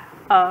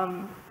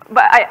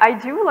 But I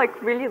do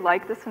like really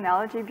like this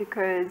analogy,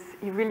 because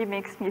it really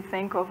makes me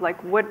think of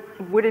like, what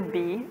would it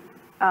be?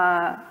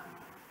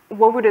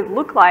 What would it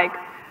look like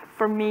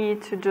for me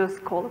to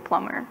just call a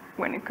plumber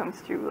when it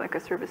comes to like a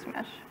service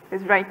mesh?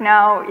 Because right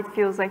now it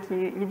feels like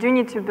you do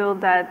need to build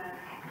that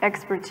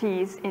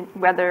expertise in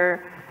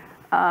whether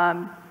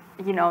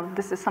you know,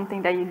 this is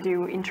something that you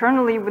do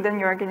internally within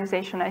your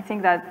organization. I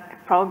think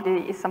that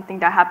probably is something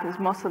that happens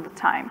most of the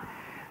time.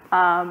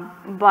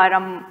 But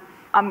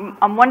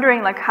I'm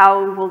wondering like,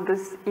 how will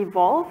this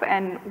evolve,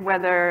 and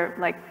whether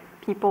like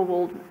people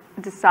will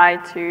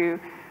decide to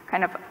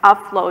kind of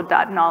offload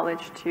that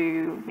knowledge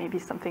to maybe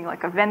something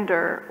like a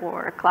vendor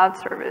or a cloud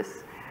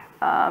service,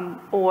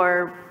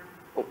 or,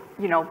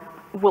 you know,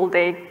 will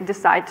they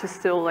decide to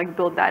still like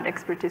build that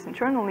expertise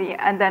internally?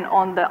 And then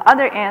on the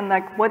other end,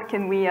 like what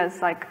can we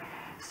as like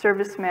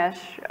service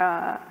mesh,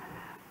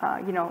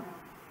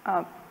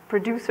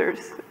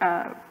 producers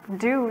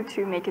do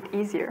to make it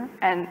easier?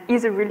 And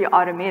is it really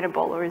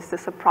automatable, or is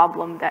this a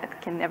problem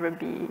that can never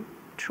be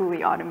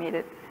truly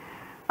automated?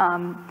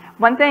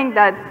 One thing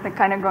that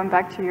kind of going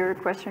back to your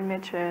question,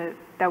 Mitch,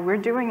 that we're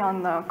doing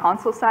on the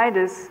console side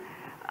is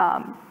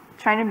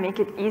trying to make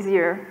it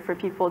easier for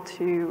people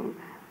to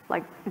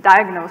like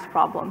diagnose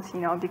problems,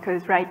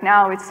 because right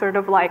now it's sort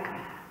of like,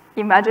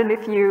 imagine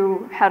if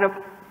you had a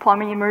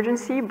plumbing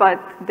emergency,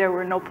 but there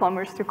were no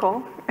plumbers to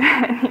call,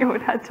 and you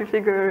would have to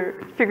figure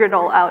it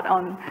all out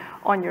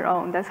on your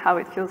own. That's how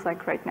it feels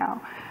like right now.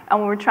 And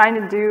what we're trying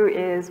to do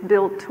is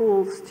build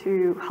tools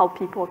to help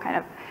people kind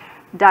of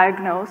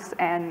diagnose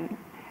and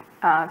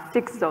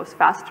fix those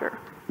faster.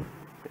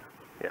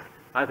 Yeah,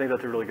 I think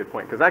that's a really good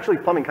point, because actually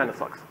plumbing kind of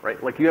sucks,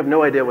 right? Like you have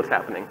no idea what's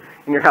happening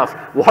in your house.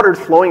 Water's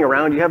flowing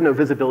around, you have no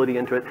visibility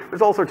into it.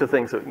 There's all sorts of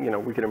things that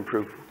we can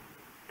improve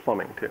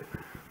plumbing too.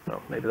 So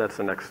maybe that's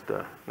the next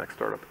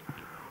startup.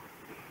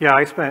 Yeah,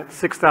 I spent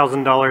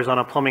 $6,000 on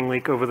a plumbing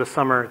leak over the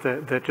summer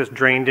that just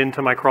drained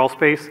into my crawl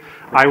space.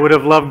 I would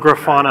have loved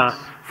Grafana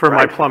for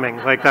my plumbing.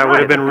 Like that would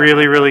have been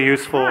really, really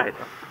useful. Right.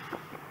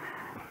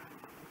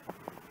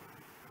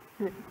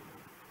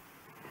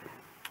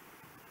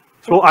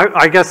 So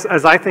I guess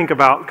as I think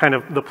about kind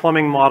of the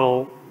plumbing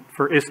model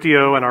for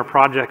Istio and our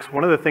projects,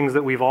 one of the things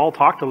that we've all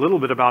talked a little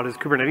bit about is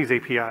Kubernetes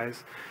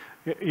APIs.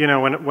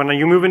 When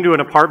you move into an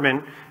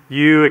apartment,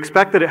 you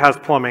expect that it has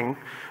plumbing,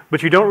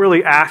 but you don't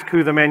really ask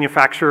who the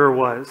manufacturer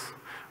was,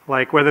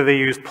 like whether they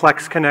use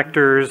Plex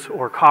connectors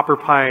or copper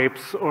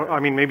pipes, or I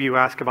mean, maybe you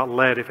ask about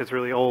lead if it's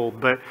really old,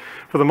 but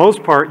for the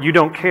most part, you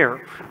don't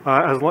care.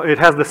 It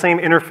has the same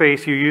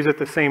interface, you use it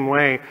the same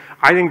way.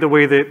 I think the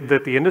way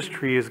that the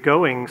industry is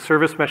going,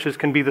 service meshes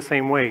can be the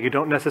same way. You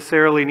don't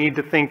necessarily need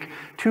to think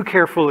too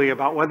carefully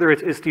about whether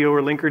it's Istio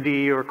or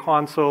Linkerd or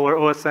Console or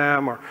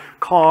OSM or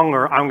Kong,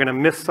 or I'm going to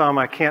miss some,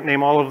 I can't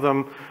name all of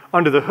them.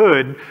 Under the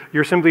hood,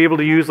 you're simply able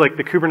to use like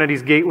the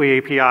Kubernetes gateway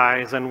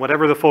APIs and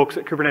whatever the folks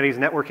at Kubernetes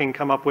networking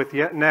come up with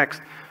yet next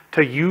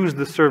to use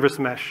the service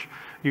mesh.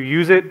 You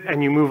use it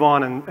and you move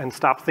on and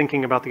stop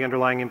thinking about the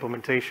underlying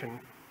implementation.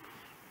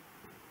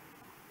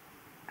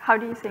 How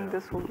do you think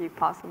this will be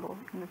possible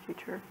in the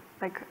future?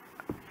 Like,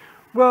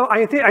 well,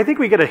 I think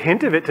we get a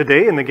hint of it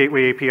today in the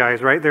gateway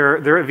APIs, right? They're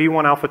at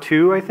V1 Alpha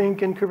 2, I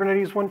think, in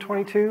Kubernetes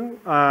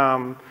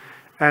 122.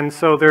 And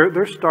so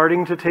they're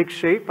starting to take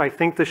shape. I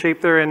think the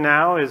shape they're in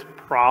now is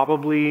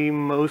probably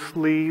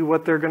mostly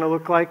what they're going to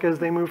look like as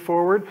they move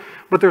forward.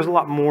 But there's a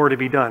lot more to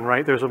be done,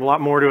 right? There's a lot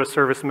more to a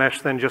service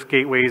mesh than just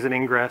gateways and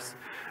ingress.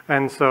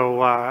 And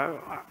so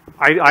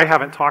I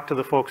haven't talked to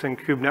the folks in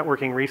Kube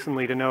networking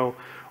recently to know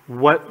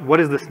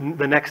what is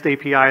the next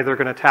API they're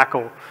going to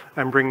tackle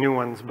and bring new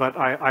ones. But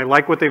I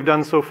like what they've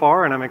done so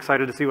far, and I'm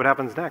excited to see what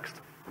happens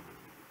next.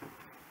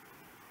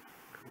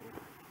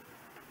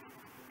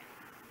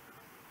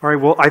 All right,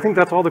 well, I think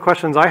that's all the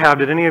questions I have.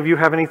 Did any of you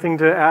have anything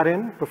to add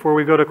in before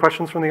we go to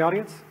questions from the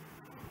audience?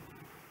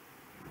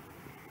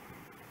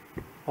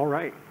 All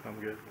right. I'm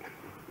good.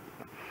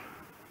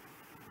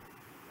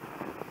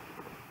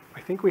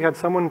 I think we had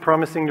someone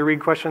promising to read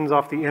questions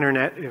off the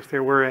internet, if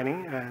there were any.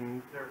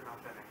 And there's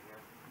not been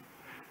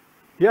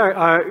any yet.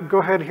 Yeah, go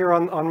ahead here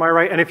on my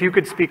right. And if you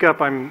could speak up,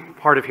 I'm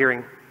hard of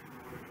hearing.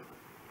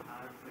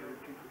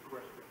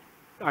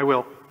 I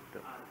will.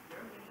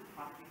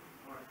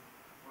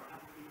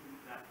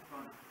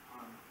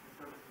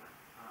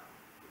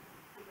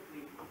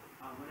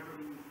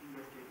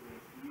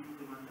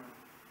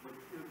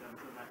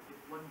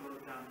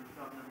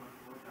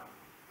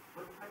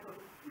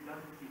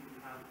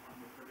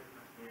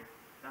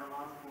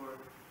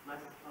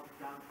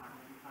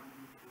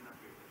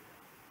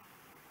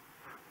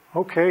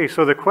 Okay,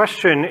 so the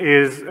question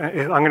is,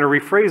 I'm going to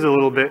rephrase a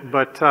little bit,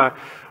 but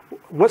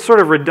what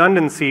sort of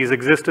redundancies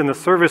exist in the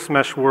service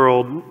mesh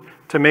world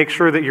to make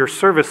sure that your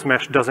service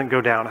mesh doesn't go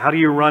down? How do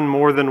you run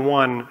more than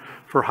one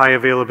for high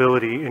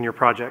availability in your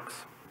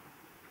projects?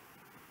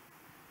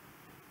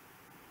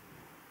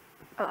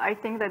 I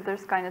think that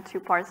there's kind of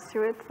two parts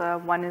to it.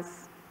 One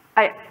is,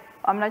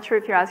 I'm not sure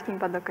if you're asking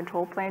about the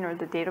control plane or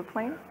the data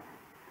plane.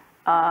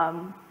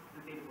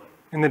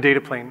 In the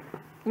data plane.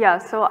 Yeah,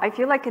 so I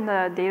feel like in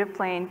the data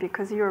plane,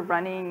 because you're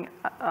running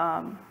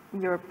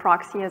your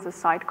proxy as a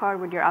sidecar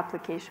with your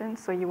application,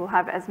 so you will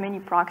have as many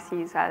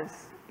proxies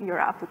as your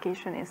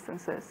application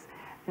instances.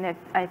 And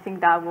I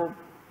think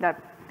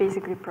that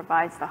basically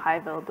provides the high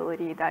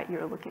availability that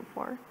you're looking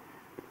for.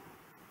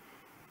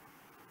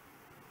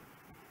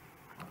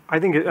 I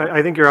think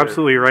you're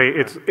absolutely right.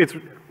 It's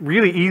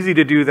really easy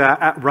to do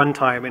that at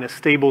runtime in a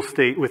stable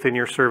state within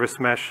your service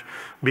mesh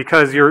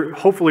because you're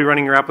hopefully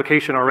running your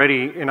application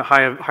already in a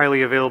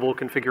highly available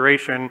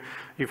configuration.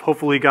 You've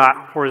hopefully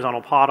got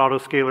horizontal pod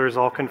autoscalers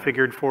all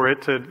configured for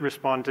it to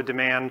respond to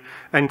demand.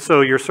 And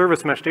so your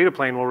service mesh data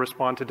plane will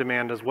respond to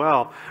demand as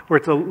well. Where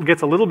it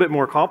gets a little bit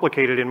more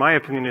complicated, in my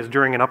opinion, is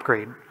during an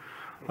upgrade.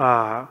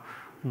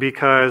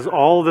 because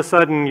all of a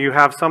sudden you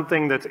have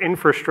something that's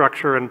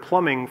infrastructure and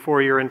plumbing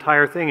for your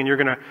entire thing, and you're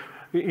gonna,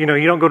 you know,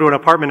 you don't go to an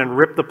apartment and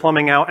rip the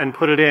plumbing out and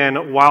put it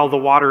in while the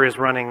water is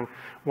running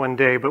one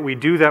day, but we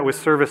do that with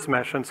service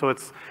mesh, and so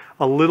it's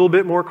a little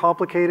bit more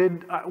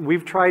complicated.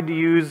 We've tried to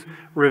use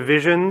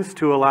revisions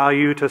to allow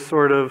you to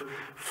sort of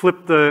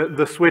flip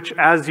the switch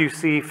as you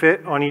see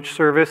fit on each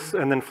service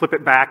and then flip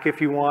it back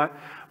if you want,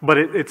 but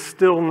it's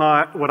still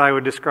not what I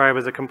would describe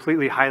as a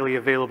completely highly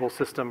available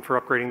system for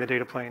upgrading the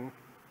data plane.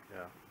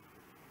 Yeah.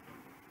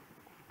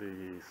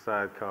 The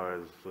sidecar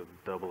is a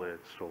double-edged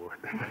sword.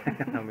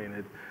 I mean,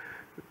 it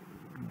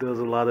does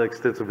a lot of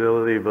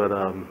extensibility, but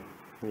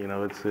you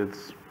know,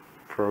 it's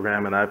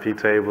programming IP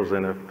tables,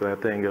 and if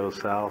that thing goes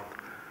south,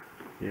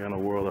 you're in a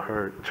world of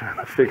hurt trying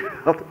to figure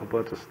out a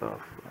bunch of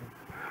stuff.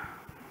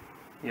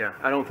 Yeah,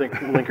 I don't think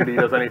Linkerd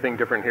does anything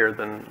different here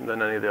than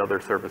any of the other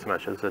service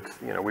meshes. It's,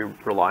 you know, we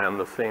rely on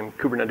the same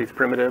Kubernetes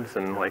primitives,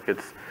 and like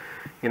it's,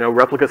 you know,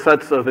 replica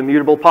sets of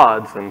immutable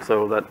pods, and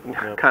so that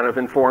kind of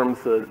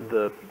informs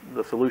the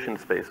solution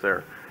space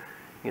there.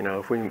 You know,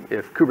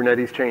 if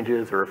Kubernetes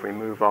changes or if we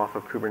move off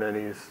of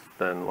Kubernetes,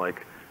 then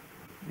like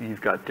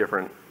you've got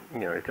different, you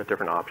know, you've got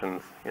different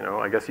options. You know,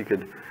 I guess you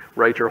could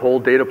write your whole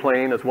data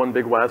plane as one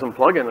big WASM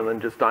plugin and then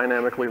just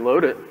dynamically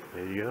load it.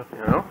 There you go.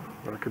 You know,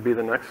 that could be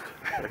the next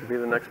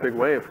big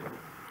wave.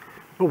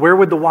 But where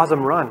would the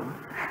WASM run?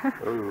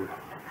 Ooh.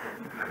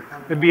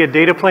 It'd be a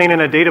data plane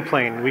and a data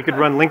plane. We could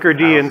run Linkerd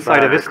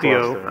inside of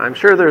Istio. I'm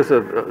sure there's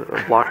a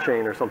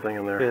blockchain or something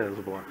in there. Yeah, there's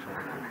a blockchain.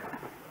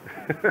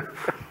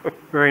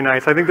 Very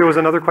nice. I think there was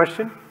another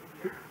question.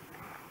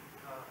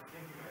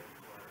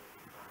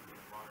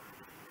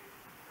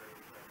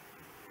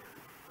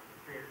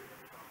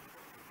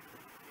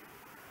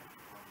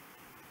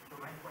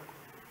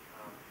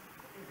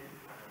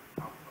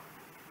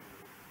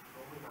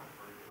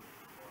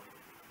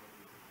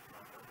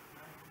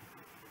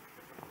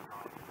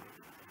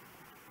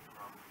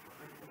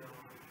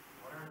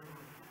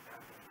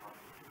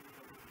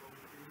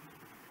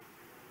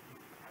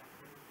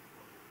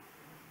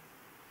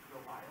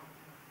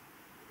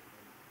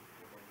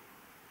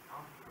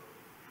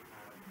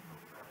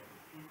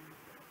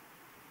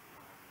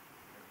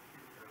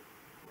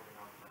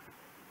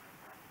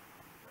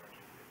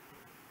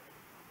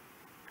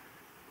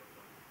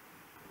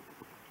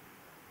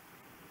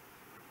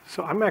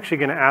 So I'm actually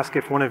going to ask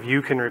if one of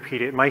you can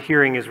repeat it. My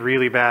hearing is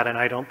really bad, and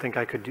I don't think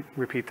I could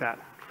repeat that.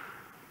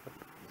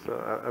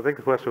 So I think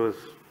the question was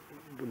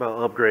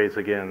about upgrades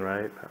again,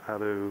 right? How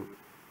to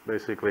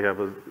basically have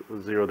a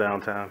zero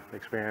downtime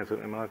experience.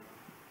 Am I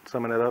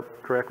summing that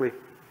up correctly?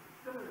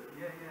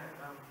 Yeah.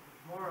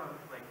 More of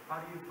like, how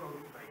do you folks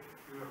like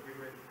do a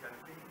rigorous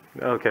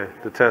testing? Okay,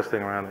 the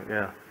testing around it,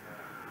 yeah.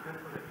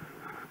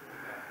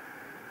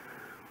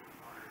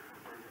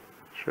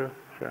 Sure,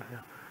 yeah.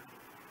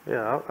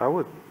 Yeah, I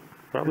would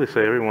probably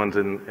say everyone's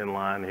in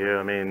line here.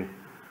 I mean,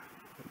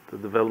 the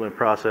development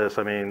process,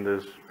 I mean,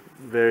 there's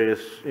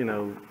various, you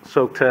know,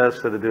 soak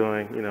tests that are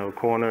doing, you know,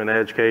 corner and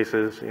edge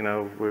cases. You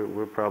know,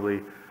 we're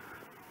probably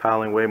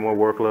piling way more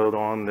workload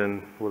on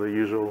than what a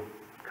usual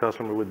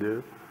customer would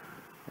do.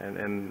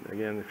 And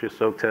again, if you're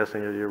soak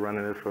testing, you're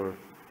running it for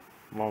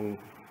a long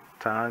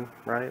time,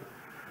 right?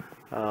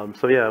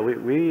 So yeah,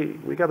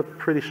 we got a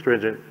pretty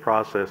stringent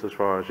process as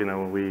far as, you know,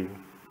 when we,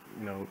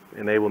 you know,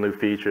 enable new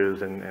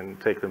features and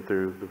take them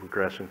through the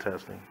regression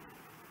testing.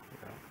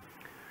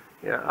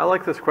 Yeah, I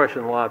like this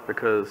question a lot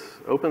because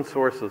open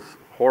source is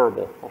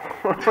horrible.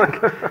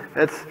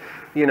 It's,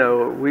 you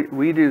know,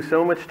 we do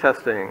so much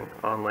testing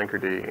on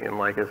Linkerd in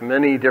like as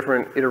many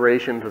different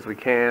iterations as we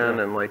can,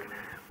 and like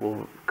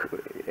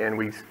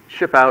we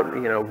ship out,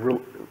 you know,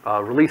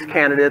 release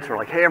candidates. We're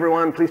like, hey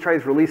everyone, please try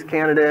these release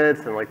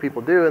candidates, and like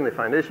people do, and they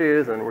find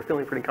issues, and we're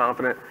feeling pretty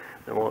confident,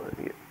 and we'll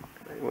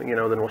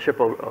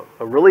ship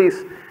a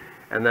release.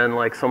 And then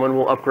like someone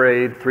will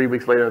upgrade 3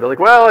 weeks later and they're like,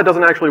 well, it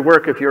doesn't actually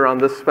work if you're on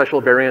this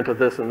special variant of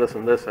this and this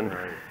and this. And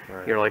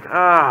right. You're like,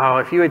 oh,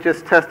 if you had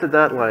just tested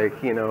that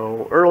like, you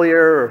know,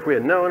 earlier, or if we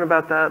had known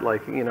about that,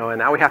 like, you know, and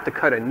now we have to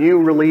cut a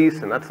new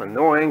release, and that's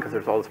annoying because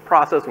there's all this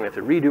process and we have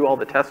to redo all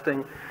the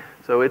testing.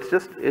 So it's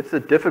a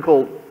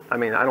difficult, I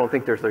mean, I don't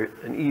think there's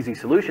an easy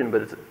solution,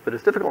 but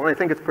it's difficult, and I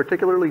think it's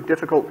particularly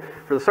difficult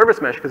for the service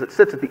mesh because it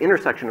sits at the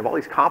intersection of all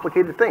these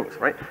complicated things,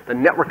 right? The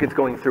network is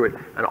going through it,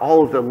 and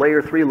all of the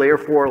layer 3, layer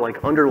 4,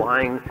 like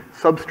underlying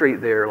substrate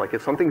there, like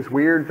if something's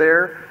weird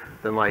there,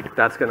 then like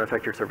that's going to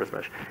affect your service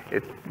mesh.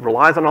 It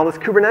relies on all this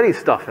Kubernetes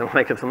stuff, and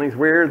like if something's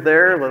weird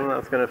there, then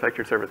that's going to affect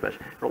your service mesh.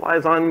 It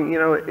relies on, you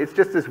know, it's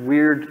just this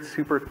weird,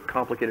 super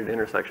complicated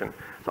intersection.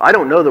 So I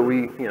don't know that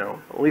we, you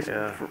know, at least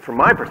from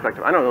my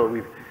perspective, I don't know that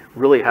we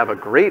really have a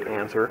great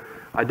answer.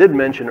 I did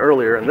mention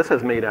earlier, and this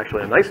has made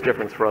actually a nice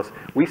difference for us,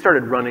 we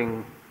started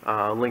running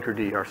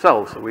Linkerd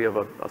ourselves. So we have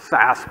a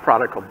SaaS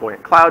product called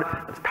Buoyant Cloud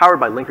that's powered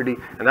by Linkerd,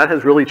 and that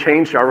has really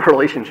changed our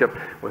relationship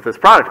with this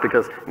product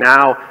because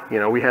now, you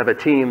know, we have a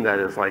team that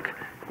is like,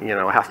 you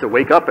know, has to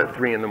wake up at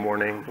 3 in the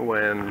morning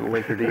when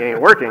Linkerd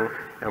ain't working,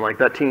 and like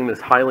that team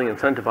is highly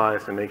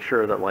incentivized to make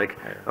sure that like,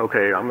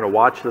 okay, I'm going to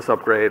watch this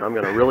upgrade, I'm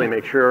going to really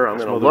make sure, I'm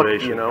going to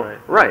look, you know,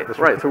 right.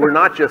 So we're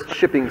not just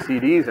shipping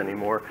CDs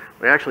anymore,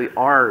 we actually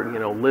are, you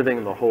know,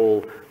 living the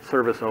whole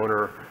service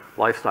owner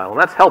lifestyle, and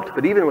that's helped.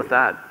 But even with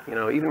that, you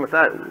know,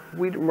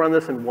 we run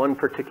this in one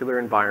particular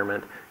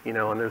environment, you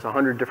know, and there's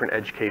 100 different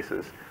edge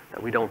cases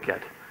that we don't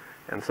get,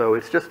 and so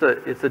it's just a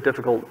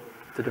difficult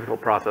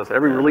process.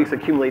 Every release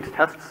accumulates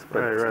tests,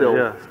 but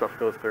still stuff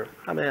goes through.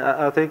 I mean,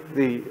 I think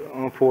the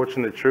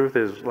unfortunate truth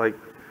is like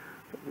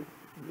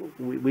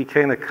we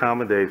can't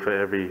accommodate for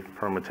every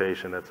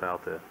permutation that's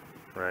out there,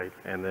 right?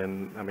 And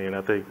then, I mean,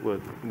 I think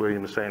what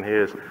William is saying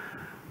here is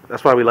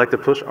that's why we like to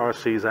push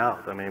RCs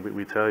out. I mean,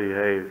 we tell you,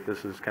 hey,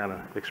 this is kind of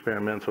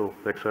experimental,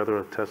 et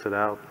cetera, test it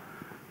out.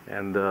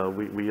 And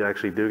we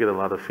actually do get a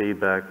lot of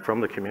feedback from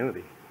the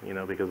community, you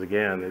know, because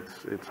again,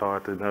 it's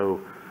hard to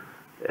know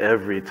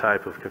every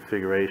type of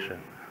configuration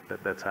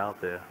that's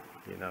out there,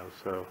 you know.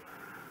 So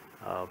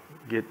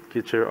get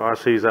your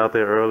RCs out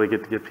there early,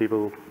 get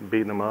people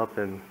beating them up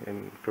and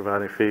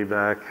providing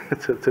feedback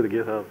to the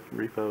GitHub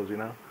repos, you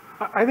know.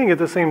 I think at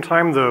the same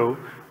time though,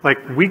 like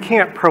we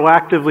can't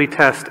proactively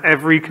test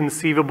every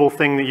conceivable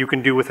thing that you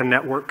can do with a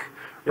network,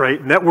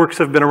 right? Networks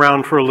have been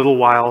around for a little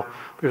while.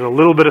 There's a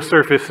little bit of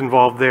surface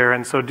involved there,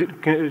 and so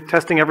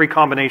testing every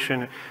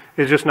combination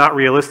is just not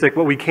realistic.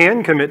 What we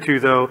can commit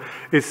to though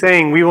is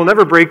saying we will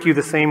never break you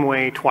the same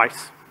way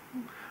twice.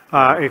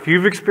 If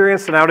you've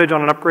experienced an outage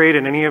on an upgrade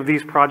in any of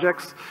these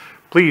projects,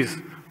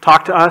 please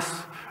talk to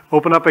us.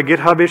 Open up a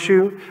GitHub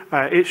issue.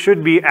 It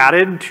should be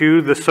added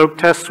to the SOAP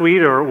test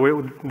suite,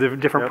 or the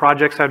different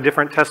projects have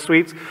different test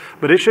suites,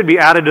 but it should be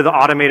added to the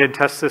automated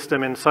test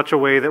system in such a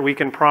way that we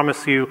can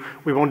promise you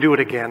we won't do it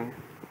again.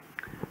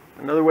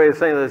 Another way of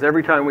saying that is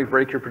every time we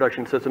break your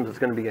production systems, it's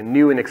going to be a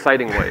new and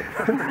exciting way.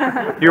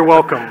 You're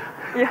welcome.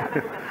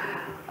 Yeah.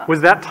 Was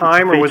that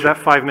time or was that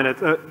 5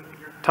 minutes?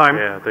 Time?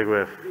 Yeah, I think we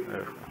have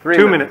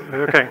 2 minutes.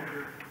 Okay.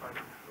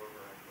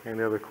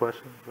 Any other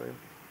questions?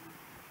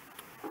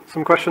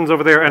 Some questions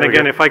over there, and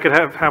again, if I could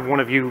have one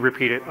of you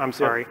repeat it, I'm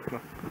sorry.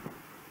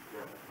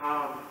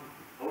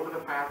 Over the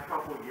past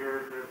couple of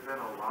years, there's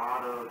been a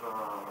lot of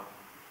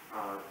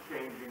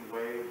changing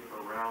ways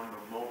around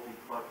the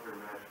multi-cluster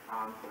mesh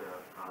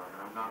concept, and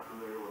I'm not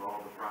familiar with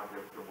all the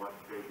projects and what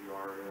stage you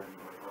are in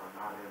or are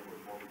not in with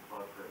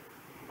multi-cluster,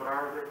 but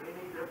are there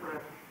any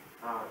different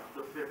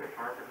specific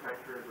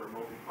architectures or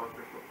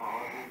multi-cluster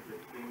topologies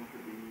that seem to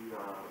be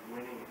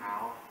winning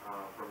out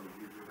from the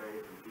user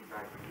base and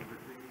feedback that you've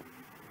received?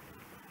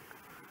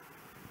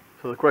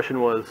 So the question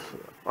was,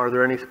 are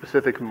there any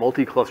specific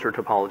multi-cluster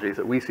topologies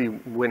that we see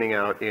winning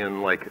out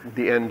in like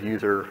the end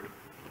user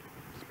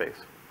space?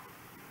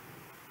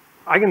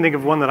 I can think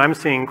of one that I'm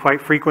seeing quite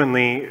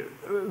frequently.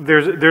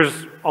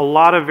 There's a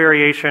lot of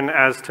variation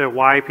as to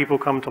why people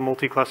come to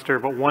multi-cluster,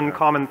 but one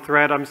common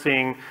thread I'm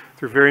seeing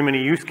through very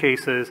many use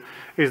cases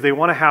is they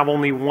want to have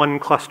only one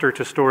cluster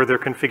to store their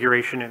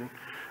configuration in.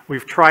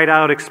 We've tried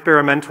out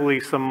experimentally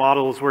some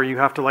models where you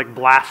have to like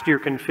blast your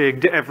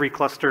config to every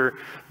cluster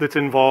that's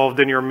involved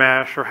in your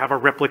mesh or have a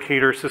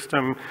replicator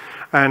system.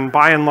 And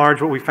by and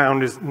large, what we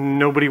found is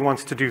nobody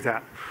wants to do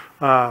that.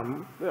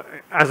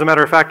 As a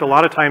matter of fact, a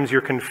lot of times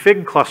your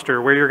config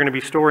cluster, where you're going to be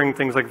storing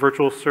things like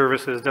virtual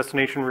services,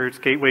 destination routes,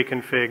 gateway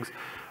configs,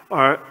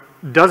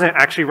 doesn't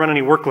actually run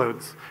any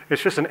workloads.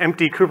 It's just an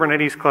empty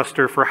Kubernetes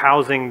cluster for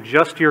housing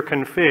just your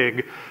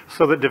config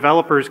so that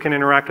developers can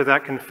interact with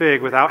that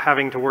config without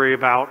having to worry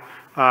about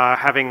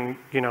having,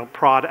 you know,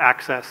 prod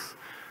access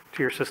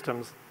to your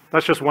systems.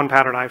 That's just one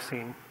pattern I've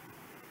seen.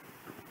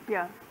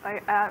 Yeah,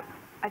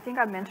 I think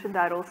I mentioned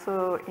that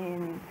also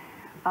in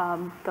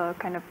the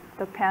kind of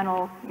the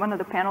panel, one of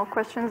the panel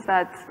questions,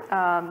 that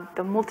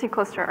the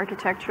multi-cluster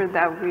architecture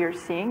that we are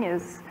seeing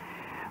is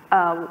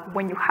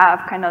when you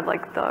have kind of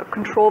like the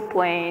control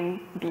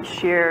plane be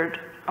shared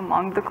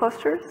among the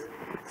clusters.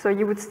 So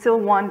you would still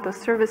want the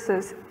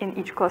services in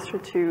each cluster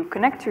to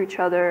connect to each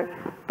other,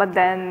 but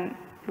then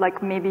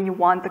like maybe you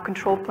want the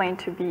control plane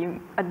to be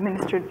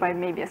administered by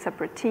maybe a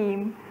separate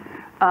team,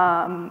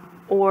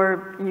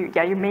 or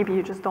maybe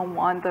you just don't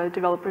want the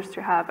developers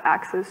to have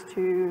access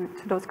to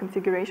those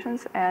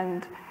configurations,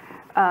 and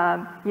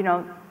you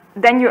know,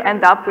 then you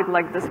end up with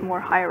like this more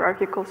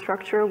hierarchical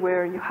structure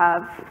where you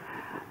have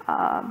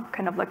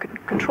kind of like a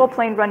control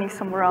plane running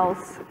somewhere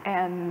else,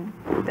 and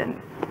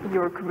then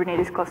your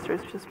Kubernetes cluster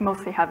is just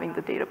mostly having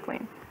the data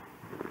plane.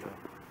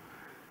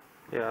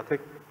 Yeah, I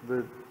think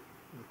the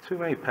two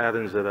main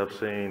patterns that I've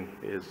seen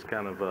is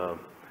kind of a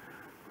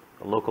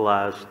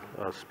localized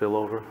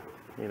spillover,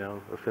 you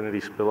know, affinity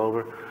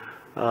spillover.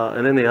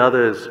 And then the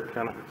other is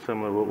kind of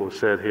similar to what was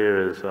said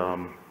here is,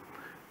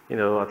 you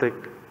know, I think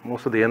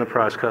most of the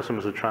enterprise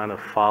customers are trying to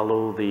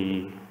follow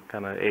the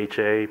kind of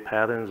HA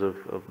patterns of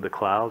the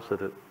clouds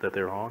that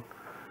they're on.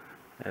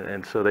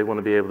 And so they want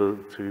to be able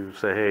to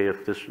say, hey,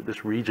 if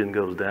this region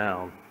goes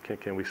down,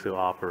 can we still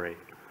operate?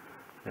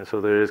 And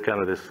so there is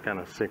kind of this kind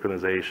of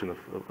synchronization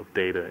of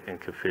data and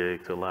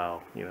config to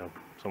allow, you know,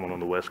 someone on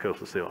the West Coast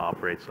to still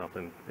operate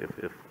something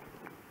if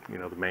you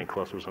know, the main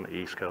cluster was on the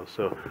East Coast.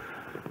 So,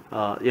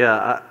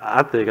 yeah,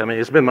 I think, I mean,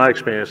 it's been my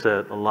experience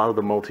that a lot of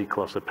the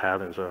multi-cluster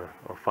patterns are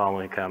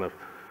following kind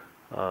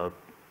of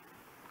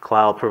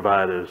cloud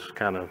providers,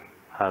 kind of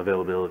high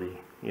availability,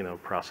 you know,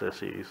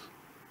 processes.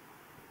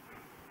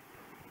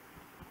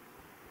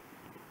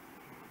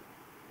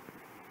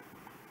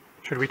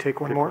 Should we take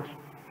one more?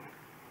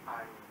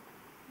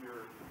 You're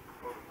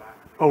over time.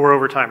 Oh, we're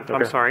over time. I'm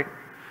Okay. sorry.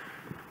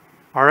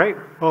 All right.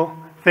 Well,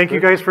 thank you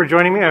guys for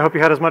joining me. I hope you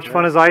had as much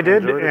fun as I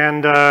did, Enjoyed it.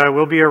 and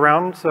we'll be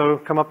around, so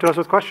come up to us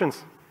with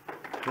questions.